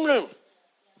your steam room.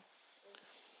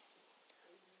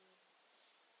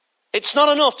 It's not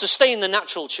enough to stay in the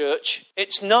natural church.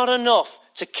 It's not enough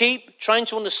to keep trying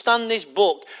to understand this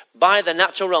book by the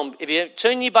natural realm. If you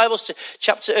turn your Bibles to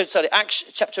Acts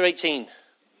chapter 18.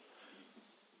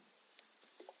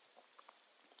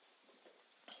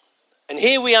 And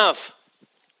here we have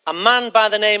a man by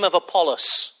the name of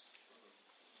Apollos.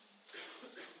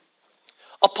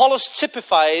 Apollos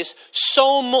typifies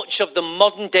so much of the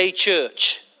modern day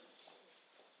church.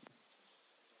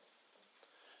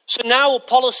 So now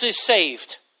Apollos is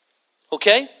saved.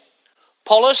 Okay?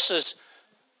 Apollos is,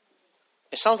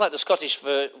 it sounds like the Scottish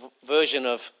version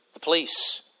of the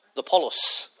police, the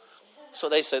polis. That's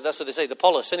what they say. That's what they say. The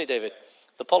polis, isn't it, David?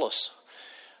 The polis.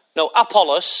 No,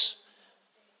 Apollos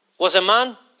was a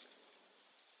man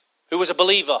who was a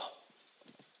believer.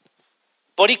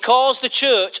 But he caused the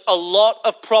church a lot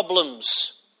of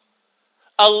problems.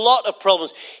 A lot of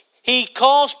problems. He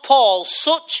caused Paul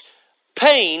such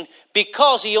pain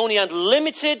because he only had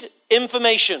limited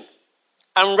information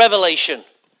and revelation.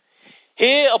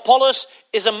 Here, Apollos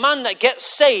is a man that gets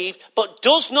saved but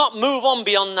does not move on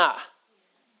beyond that.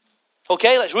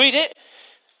 Okay, let's read it.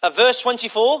 At verse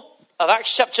 24 of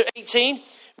Acts chapter 18.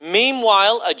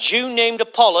 Meanwhile, a Jew named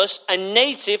Apollos, a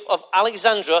native of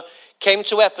Alexandria, came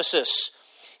to Ephesus.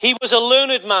 He was a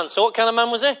learned man. So what kind of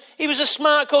man was he? He was a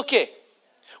smart cookie.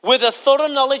 With a thorough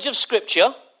knowledge of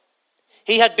Scripture,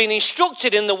 he had been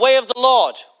instructed in the way of the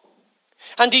Lord.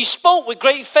 And he spoke with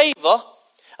great favour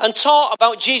and taught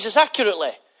about Jesus accurately,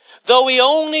 though he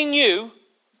only knew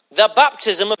the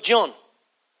baptism of John.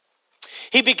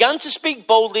 He began to speak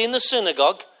boldly in the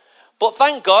synagogue, but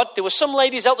thank God there were some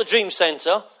ladies out the dream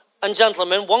centre and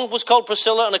gentlemen, one was called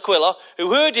Priscilla and Aquila,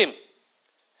 who heard him.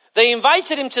 They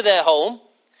invited him to their home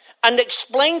and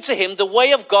explained to him the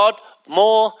way of God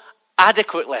more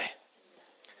adequately.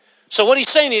 So what he's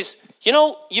saying is, you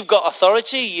know, you've got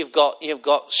authority, you've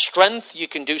got strength, you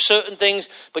can do certain things,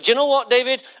 but you know what,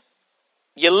 David?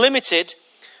 You're limited.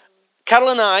 Carol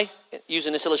and I,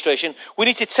 using this illustration, we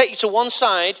need to take you to one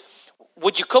side.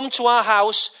 Would you come to our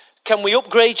house? Can we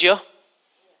upgrade you?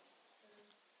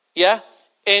 Yeah?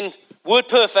 In Word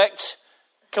Perfect,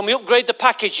 can we upgrade the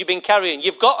package you've been carrying?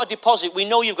 You've got a deposit. We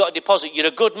know you've got a deposit. You're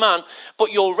a good man.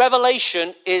 But your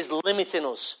revelation is limiting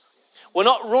us. We're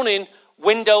not running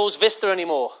Windows Vista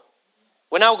anymore.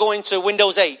 We're now going to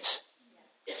Windows 8.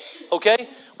 Okay?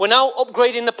 We're now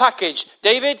upgrading the package.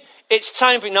 David, it's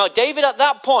time for you. Now, David at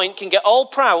that point can get all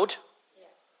proud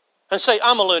and say,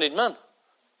 I'm a learned man.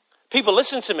 People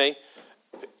listen to me.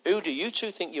 Who do you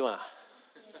two think you are?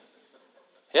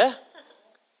 Yeah?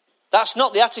 That's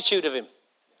not the attitude of him.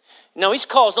 Now, he's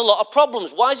caused a lot of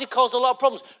problems. Why has he caused a lot of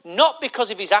problems? Not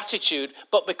because of his attitude,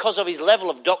 but because of his level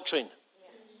of doctrine.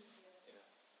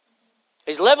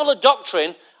 His level of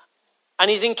doctrine and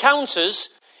his encounters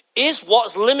is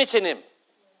what's limiting him.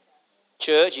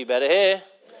 Church, you better hear.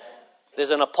 There's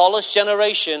an Apollos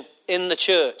generation in the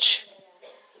church.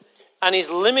 And he's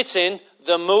limiting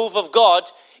the move of God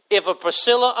if a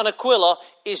Priscilla and Aquila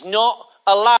is not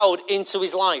allowed into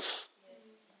his life.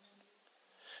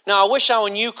 Now, I wish our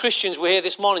new Christians were here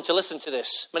this morning to listen to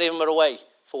this. Many of them are away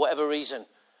for whatever reason.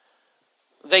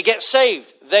 They get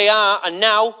saved. They are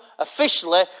now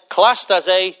officially classed as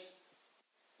a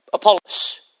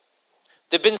Apollos.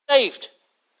 They've been saved.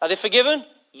 Are they forgiven?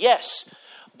 Yes.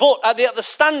 But are they at the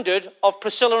standard of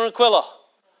Priscilla and Aquila?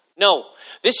 No.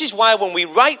 This is why when we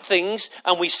write things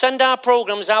and we send our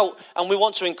programs out and we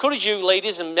want to encourage you,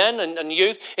 ladies and men and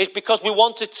youth, it's because we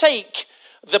want to take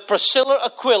the Priscilla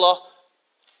Aquila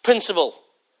principle.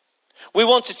 We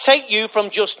want to take you from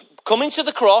just coming to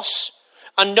the cross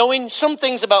and knowing some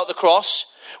things about the cross.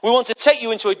 We want to take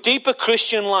you into a deeper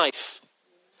Christian life.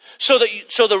 So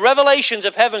the revelations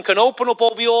of heaven can open up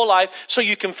over your life so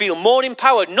you can feel more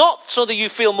empowered, not so that you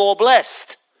feel more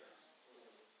blessed.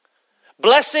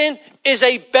 Blessing is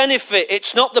a benefit.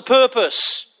 It's not the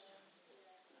purpose.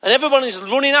 And everyone is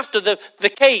running after the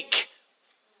cake.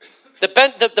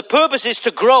 The purpose is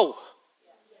to grow.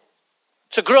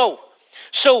 To grow.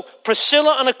 So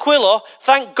Priscilla and Aquila,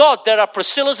 thank God there are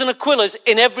Priscillas and Aquilas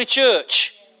in every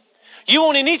church. You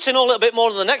only need to know a little bit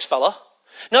more than the next fella.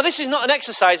 Now, this is not an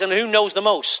exercise on who knows the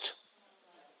most.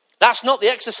 That's not the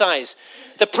exercise.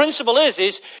 The principle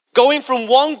is going from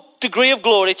one degree of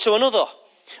glory to another.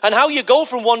 And how you go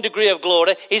from one degree of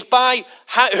glory is by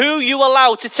who you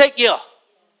allow to take you.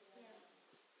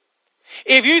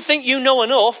 If you think you know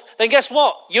enough, then guess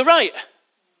what? You're right.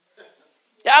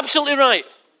 You're absolutely right.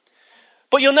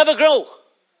 But you'll never grow.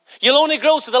 You'll only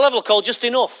grow to the level called just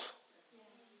enough.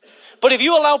 But if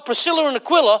you allow Priscilla and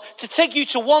Aquila to take you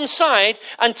to one side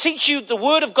and teach you the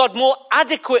word of God more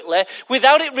adequately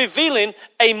without it revealing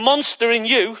a monster in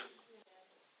you,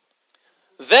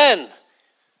 then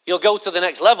you'll go to the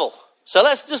next level. So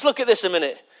let's just look at this a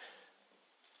minute.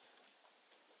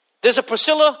 There's a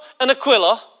Priscilla and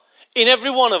Aquila in every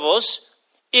one of us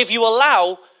if you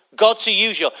allow God to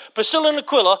use you. Priscilla and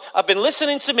Aquila have been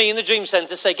listening to me in the Dream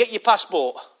Centre say, get your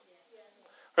passport.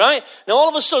 Right? Now all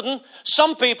of a sudden,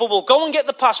 some people will go and get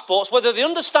the passports, whether they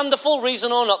understand the full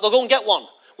reason or not, they'll go and get one.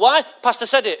 Why? Pastor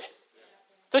said it.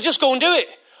 They'll just go and do it.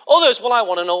 Others, well, I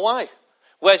want to know why.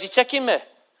 Where's he taking me?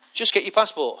 Just get your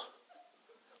passport.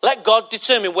 Let God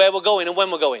determine where we're going and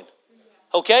when we're going.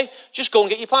 Okay? Just go and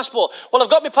get your passport. Well, I've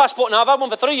got my passport now. I've had one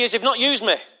for 3 years. They've not used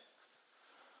me.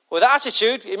 With that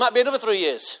attitude, it might be another 3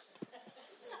 years.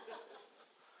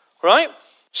 Right?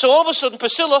 So all of a sudden,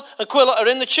 Priscilla and Aquila are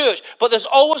in the church. But there's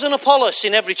always an Apollos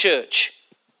in every church.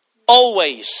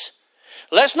 Always.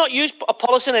 Let's not use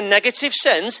Apollos in a negative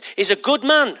sense. He's a good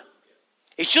man.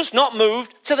 He's just not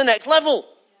moved to the next level.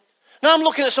 Now I'm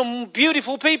looking at some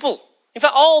beautiful people. In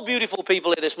fact, all beautiful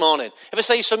people here this morning. If I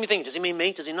say something, you think, does he mean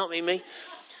me? Does he not mean me?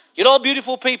 You're all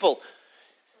beautiful people.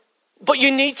 But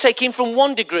you need taking from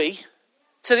one degree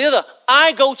to the other.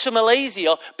 I go to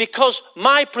Malaysia because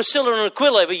my Priscilla and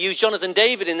Aquila, if we use Jonathan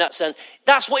David in that sense,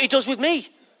 that's what he does with me.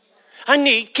 I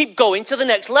need to keep going to the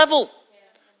next level.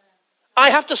 I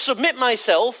have to submit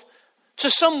myself to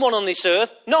someone on this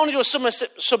earth. Not only do I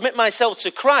submit myself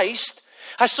to Christ,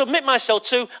 I submit myself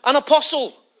to an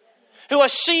apostle who I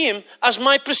see him as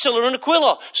my Priscilla and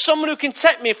Aquila. Someone who can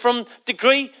take me from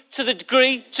degree to the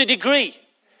degree to degree.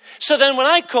 So then when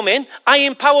I come in, I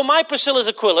empower my Priscillas,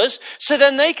 Aquilas, so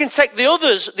then they can take the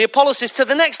others, the Apolloses, to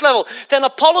the next level. Then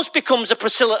Apollos becomes a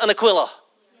Priscilla and Aquila.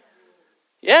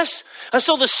 Yes? And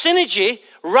so the synergy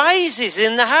rises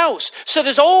in the house. So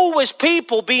there's always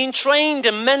people being trained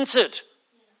and mentored.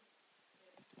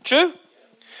 True?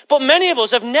 But many of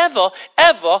us have never,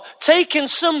 ever taken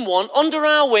someone under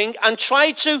our wing and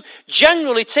tried to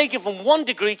generally take him from one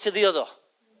degree to the other.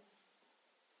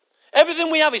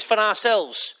 Everything we have is for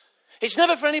ourselves. It's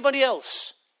never for anybody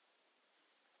else.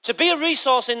 To be a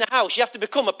resource in the house, you have to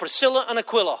become a Priscilla and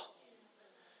Aquila.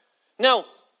 Now,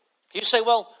 you say,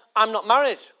 well, I'm not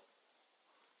married.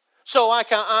 So I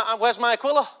can't, where's my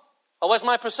Aquila? Or where's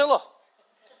my Priscilla?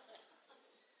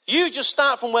 You just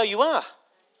start from where you are.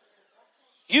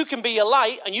 You can be a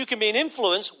light and you can be an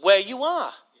influence where you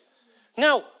are.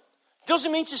 Now,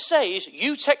 doesn't mean to say is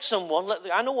you text someone,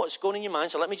 I know what's going in your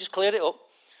mind, so let me just clear it up.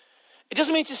 It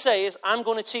doesn't mean to say is I'm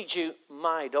going to teach you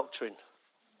my doctrine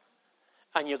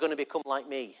and you're going to become like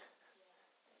me.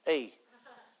 Hey,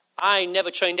 I never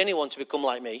trained anyone to become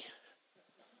like me.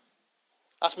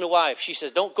 Ask my wife. She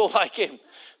says, don't go like him.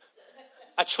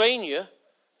 I train you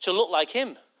to look like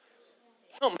him,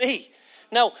 not me.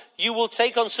 Now, you will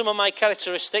take on some of my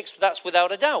characteristics, that's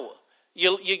without a doubt.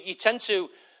 You tend to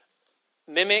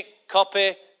mimic,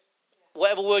 copy,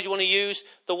 whatever word you want to use,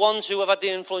 the ones who have had the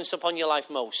influence upon your life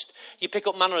most. You pick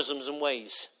up mannerisms and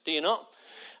ways, do you not?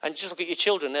 And just look at your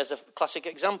children, there's a classic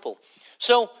example.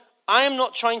 So, I am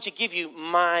not trying to give you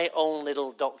my own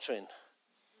little doctrine.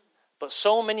 But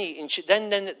so many, then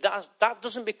that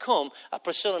doesn't become a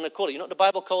Priscilla and Aquila. You know what the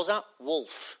Bible calls that?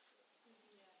 Wolf.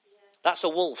 That's a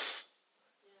wolf.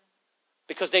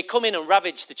 Because they come in and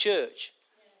ravage the church.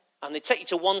 And they take you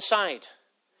to one side.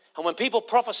 And when people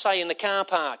prophesy in the car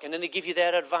park and then they give you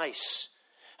their advice.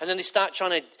 And then they start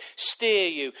trying to steer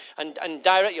you and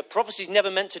direct you. Prophecy is never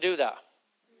meant to do that.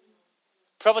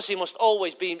 Prophecy must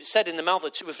always be said in the mouth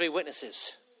of 2 or 3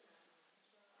 witnesses.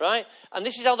 Right? And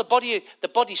this is how the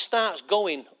body starts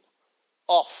going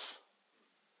off.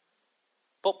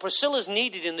 But Priscilla's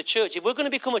needed in the church. If we're going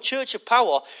to become a church of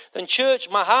power, then church,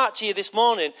 my heart to you this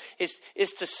morning is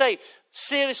to say,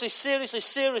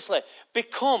 seriously,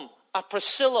 become a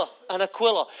Priscilla and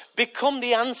Aquila. Become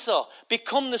the answer.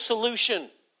 Become the solution.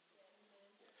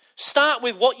 Start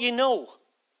with what you know.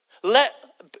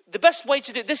 The best way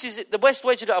to do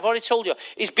it, I've already told you,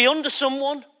 is be under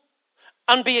someone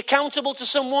and be accountable to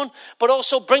someone, but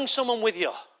also bring someone with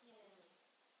you.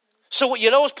 So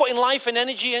you're always putting life and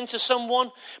energy into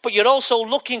someone, but you're also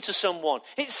looking to someone.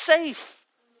 It's safe.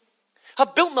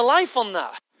 I've built my life on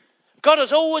that. God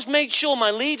has always made sure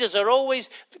my leaders are always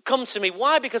come to me.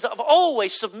 Why? Because I've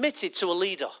always submitted to a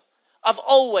leader. I've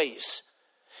always.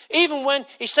 Even when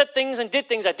he said things and did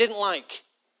things I didn't like.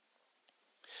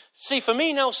 See, for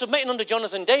me now, submitting under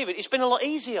Jonathan David, it's been a lot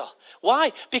easier.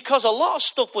 Why? Because a lot of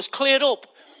stuff was cleared up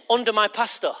under my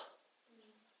pastor.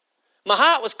 My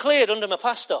heart was cleared under my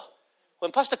pastor.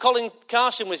 When Pastor Colin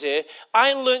Carson was here,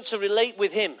 I learned to relate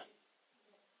with him.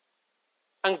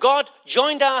 And God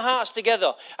joined our hearts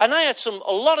together. And I had a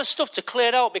lot of stuff to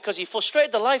clear out because he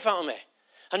frustrated the life out of me.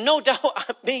 And no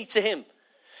doubt me to him.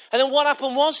 And then what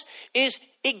happened is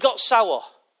it got sour.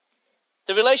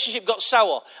 The relationship got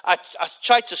sour. I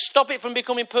tried to stop it from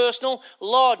becoming personal.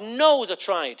 Lord knows I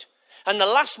tried. And the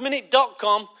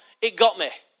lastminute.com, it got me.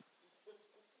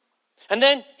 And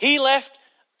then he left.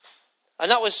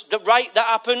 And that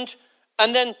happened.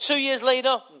 And then 2 years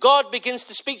later, God begins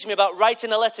to speak to me about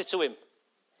writing a letter to him.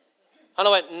 And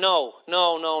I went, no.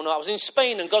 I was in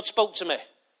Spain and God spoke to me.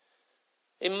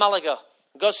 In Malaga.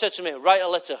 God said to me, write a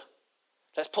letter.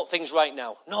 Let's put things right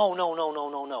now.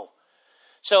 No.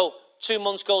 So 2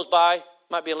 months goes by,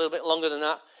 might be a little bit longer than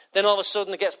that. Then all of a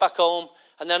sudden it gets back home,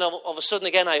 and then all of a sudden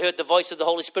again I heard the voice of the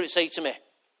Holy Spirit say to me,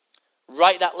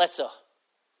 write that letter.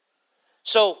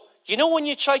 So, you know when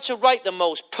you try to write the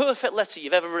most perfect letter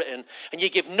you've ever written, and you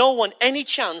give no one any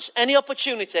chance, any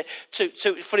opportunity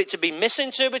for it to be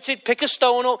misinterpreted, pick a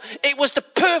stone up. It was the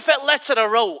perfect letter I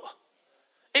wrote.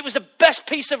 It was the best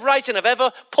piece of writing I've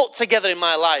ever put together in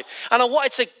my life. And I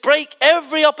wanted to break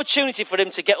every opportunity for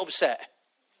him to get upset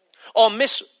or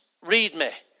misread me,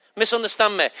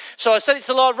 misunderstand me. So I said it to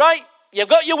the Lord, right, you've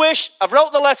got your wish. I've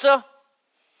wrote the letter.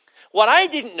 What I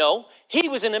didn't know, he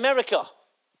was in America.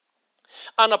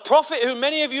 And a prophet who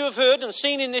many of you have heard and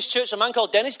seen in this church, a man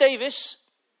called Dennis Davis,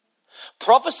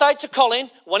 prophesied to Colin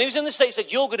when he was in the States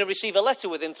that you're going to receive a letter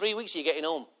within 3 weeks of you getting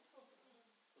home.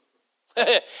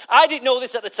 I didn't know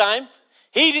this at the time.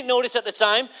 He didn't know this at the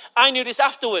time. I knew this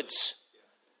afterwards.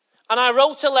 And I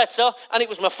wrote a letter, and it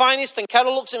was my finest. And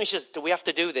Carol looks at me and she says, do we have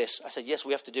to do this? I said, yes,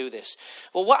 we have to do this.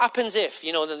 Well, what happens if,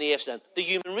 then the ifs then? The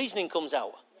human reasoning comes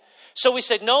out. So we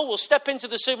said, no, we'll step into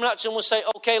the supernatural and we'll say,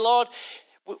 okay, Lord,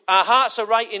 our hearts are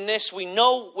right in this. We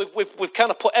know we've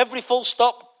kind of put every full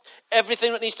stop,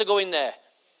 everything that needs to go in there.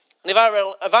 And if I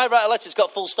write a letter, it's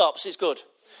got full stops, it's good.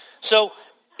 So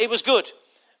it was good.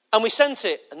 And we sent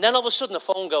it. And then all of a sudden the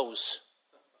phone goes.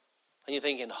 And you're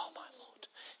thinking, oh my Lord,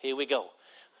 here we go.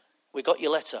 We got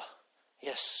your letter.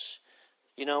 Yes.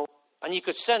 And you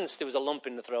could sense there was a lump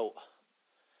in the throat.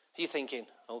 You're thinking,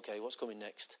 okay, what's coming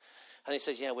next? And he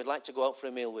says, yeah, we'd like to go out for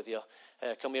a meal with you.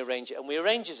 Can we arrange it? And we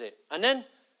arranges it. And then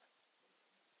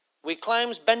we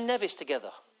climbs Ben Nevis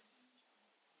together.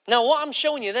 Now, what I'm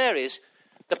showing you there is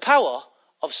the power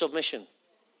of submission.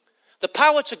 The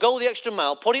power to go the extra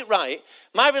mile, put it right.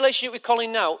 My relationship with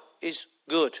Colin now is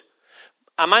good.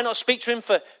 I might not speak to him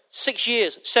for 6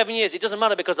 years, 7 years. It doesn't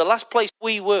matter because the last place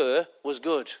we were was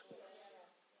good.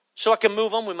 So I can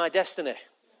move on with my destiny.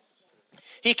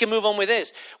 He can move on with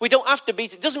his. We don't have to be.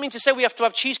 It doesn't mean to say we have to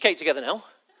have cheesecake together now.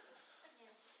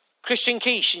 Christian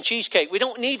quiche and cheesecake. We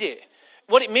don't need it.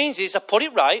 What it means is I put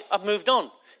it right. I've moved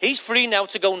on. He's free now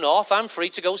to go north. I'm free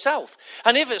to go south.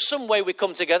 And if it's some way we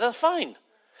come together, fine.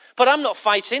 But I'm not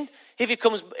fighting. If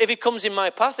he comes in my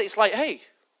path, it's like, hey,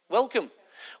 welcome.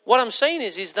 What I'm saying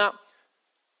is that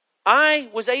I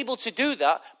was able to do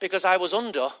that because I was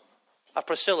under a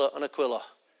Priscilla and Aquila.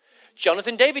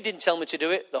 Jonathan David didn't tell me to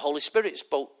do it. The Holy Spirit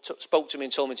spoke to me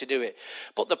and told me to do it.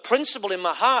 But the principle in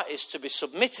my heart is to be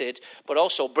submitted, but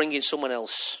also bring in someone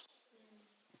else.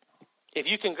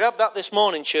 If you can grab that this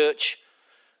morning, church,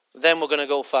 then we're going to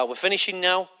go far. We're finishing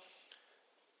now.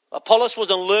 Apollos was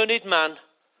a learned man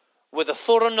with a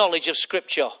thorough knowledge of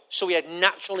Scripture. So he had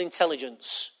natural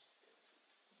intelligence.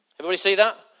 Everybody see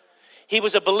that? He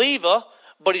was a believer,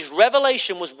 but his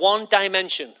revelation was one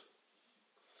dimension.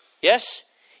 Yes?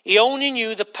 He only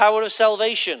knew the power of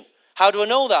salvation. How do I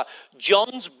know that?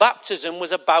 John's baptism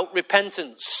was about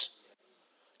repentance.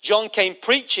 John came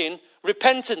preaching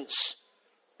repentance.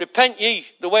 Repent ye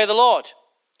the way of the Lord.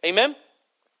 Amen?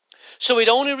 So he'd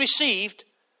only received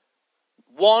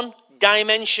one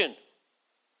dimension.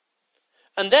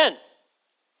 And then,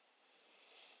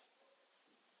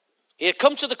 he had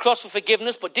come to the cross for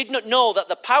forgiveness, but did not know that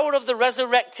the power of the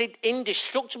resurrected,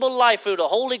 indestructible life through the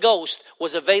Holy Ghost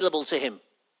was available to him.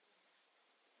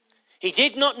 He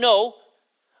did not know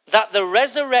that the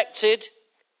resurrected,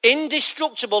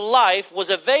 indestructible life was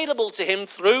available to him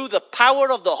through the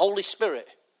power of the Holy Spirit.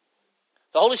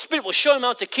 The Holy Spirit will show him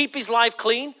how to keep his life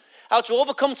clean, how to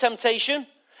overcome temptation,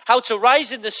 how to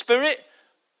rise in the Spirit.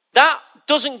 That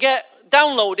doesn't get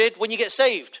downloaded when you get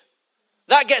saved.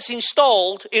 That gets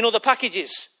installed in other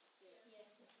packages.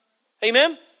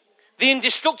 Amen? The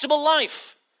indestructible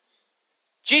life.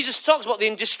 Jesus talks about the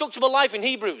indestructible life in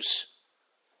Hebrews.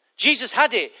 Jesus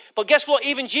had it. But guess what?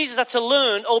 Even Jesus had to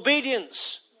learn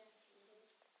obedience.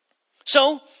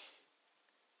 So,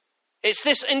 it's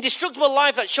this indestructible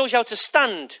life that shows you how to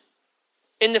stand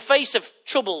in the face of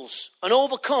troubles and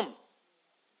overcome.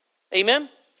 Amen?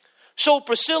 So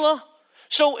Priscilla,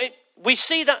 we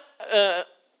see that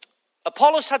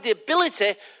Apollos had the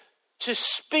ability to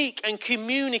speak and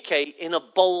communicate in a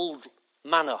bold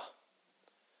manner.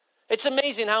 It's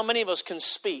amazing how many of us can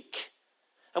speak.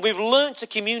 And we've learned to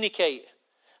communicate.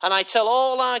 And I tell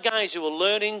all our guys who are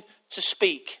learning to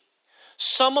speak,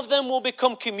 some of them will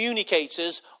become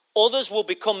communicators, others will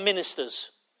become ministers.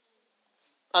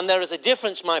 And there is a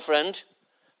difference, my friend.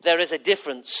 There is a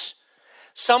difference.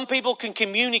 Some people can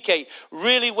communicate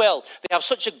really well. They have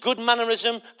such a good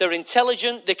mannerism. They're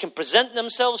intelligent. They can present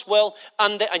themselves well.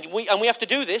 And we have to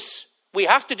do this. We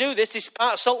have to do this. This is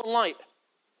part of salt and light.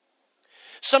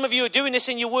 Some of you are doing this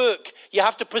in your work. You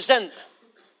have to present.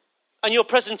 and your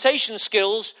presentation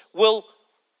skills will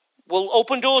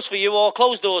open doors for you or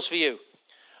close doors for you.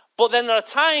 But then there are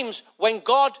times when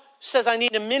God says, I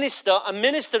need a minister. A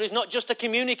minister is not just a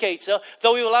communicator,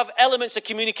 though he will have elements of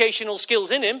communicational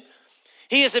skills in him.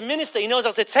 He is a minister. He knows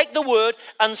how to take the word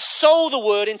and sow the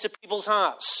word into people's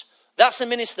hearts. That's a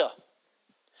minister.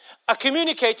 A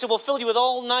communicator will fill you with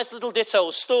all nice little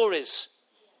dittos, stories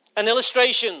and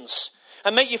illustrations,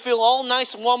 and make you feel all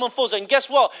nice and warm and fuzzy. And guess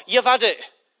what? You've had it.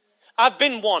 I've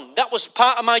been one. That was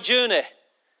part of my journey.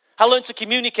 I learned to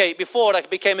communicate before I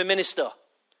became a minister.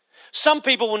 Some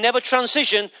people will never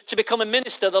transition to become a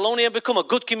minister. They'll only ever become a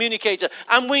good communicator.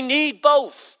 And we need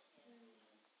both.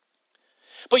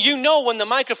 But you know when the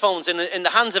microphone's in the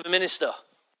hands of a minister,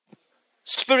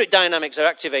 spirit dynamics are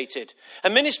activated. A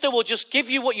minister will just give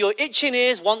you what your itching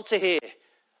ears want to hear.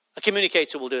 A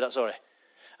communicator will do that, sorry.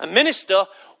 A minister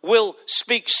will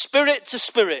speak spirit to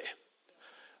spirit.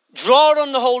 Draw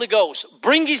on the Holy Ghost.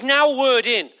 Bring his now word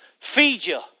in. Feed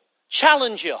you.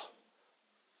 Challenge you.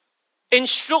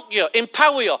 Instruct you.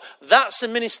 Empower you. That's a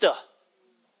minister.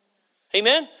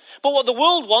 Amen? But what the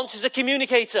world wants is a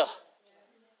communicator.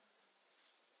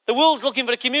 The world's looking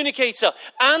for a communicator.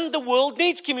 And the world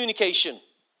needs communication.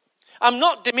 I'm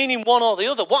not demeaning one or the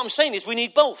other. What I'm saying is we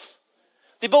need both.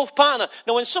 They both partner.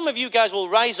 Now, when some of you guys will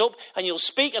rise up and you'll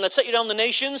speak and I'll take you around the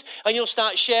nations and you'll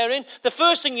start sharing, the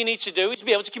first thing you need to do is to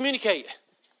be able to communicate.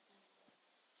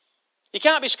 You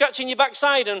can't be scratching your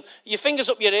backside and your fingers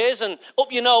up your ears and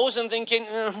up your nose and thinking,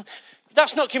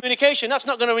 that's not communication. That's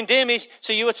not going to endear me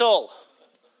to you at all.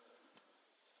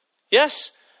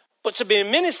 Yes? But to be a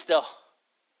minister,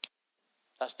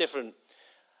 that's different.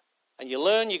 And you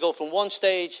learn, you go from one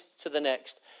stage to the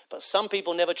next. But some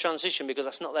people never transition because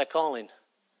that's not their calling.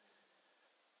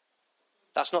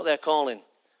 That's not their calling.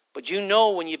 But you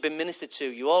know when you've been ministered to,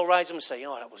 you all rise up and say,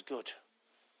 oh, that was good.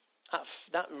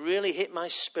 That really hit my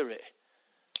spirit.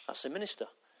 That's a minister.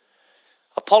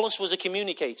 Apollos was a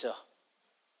communicator.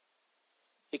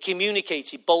 He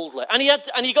communicated boldly. And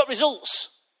he got results.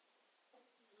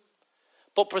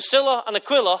 But Priscilla and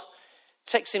Aquila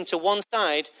takes him to one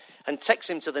side and takes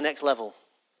him to the next level.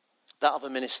 That of a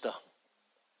minister.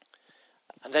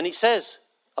 And then it says,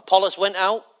 Apollos went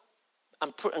out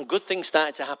and good things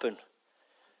started to happen.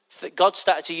 God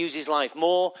started to use his life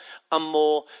more and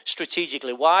more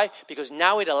strategically. Why? Because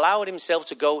now he'd allowed himself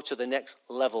to go to the next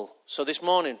level. So this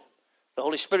morning, the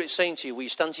Holy Spirit's saying to you, will you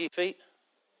stand to your feet?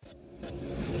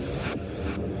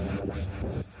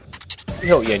 We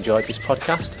hope you enjoyed this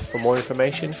podcast. For more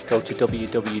information, go to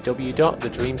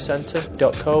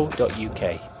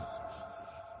www.thedreamcenter.co.uk.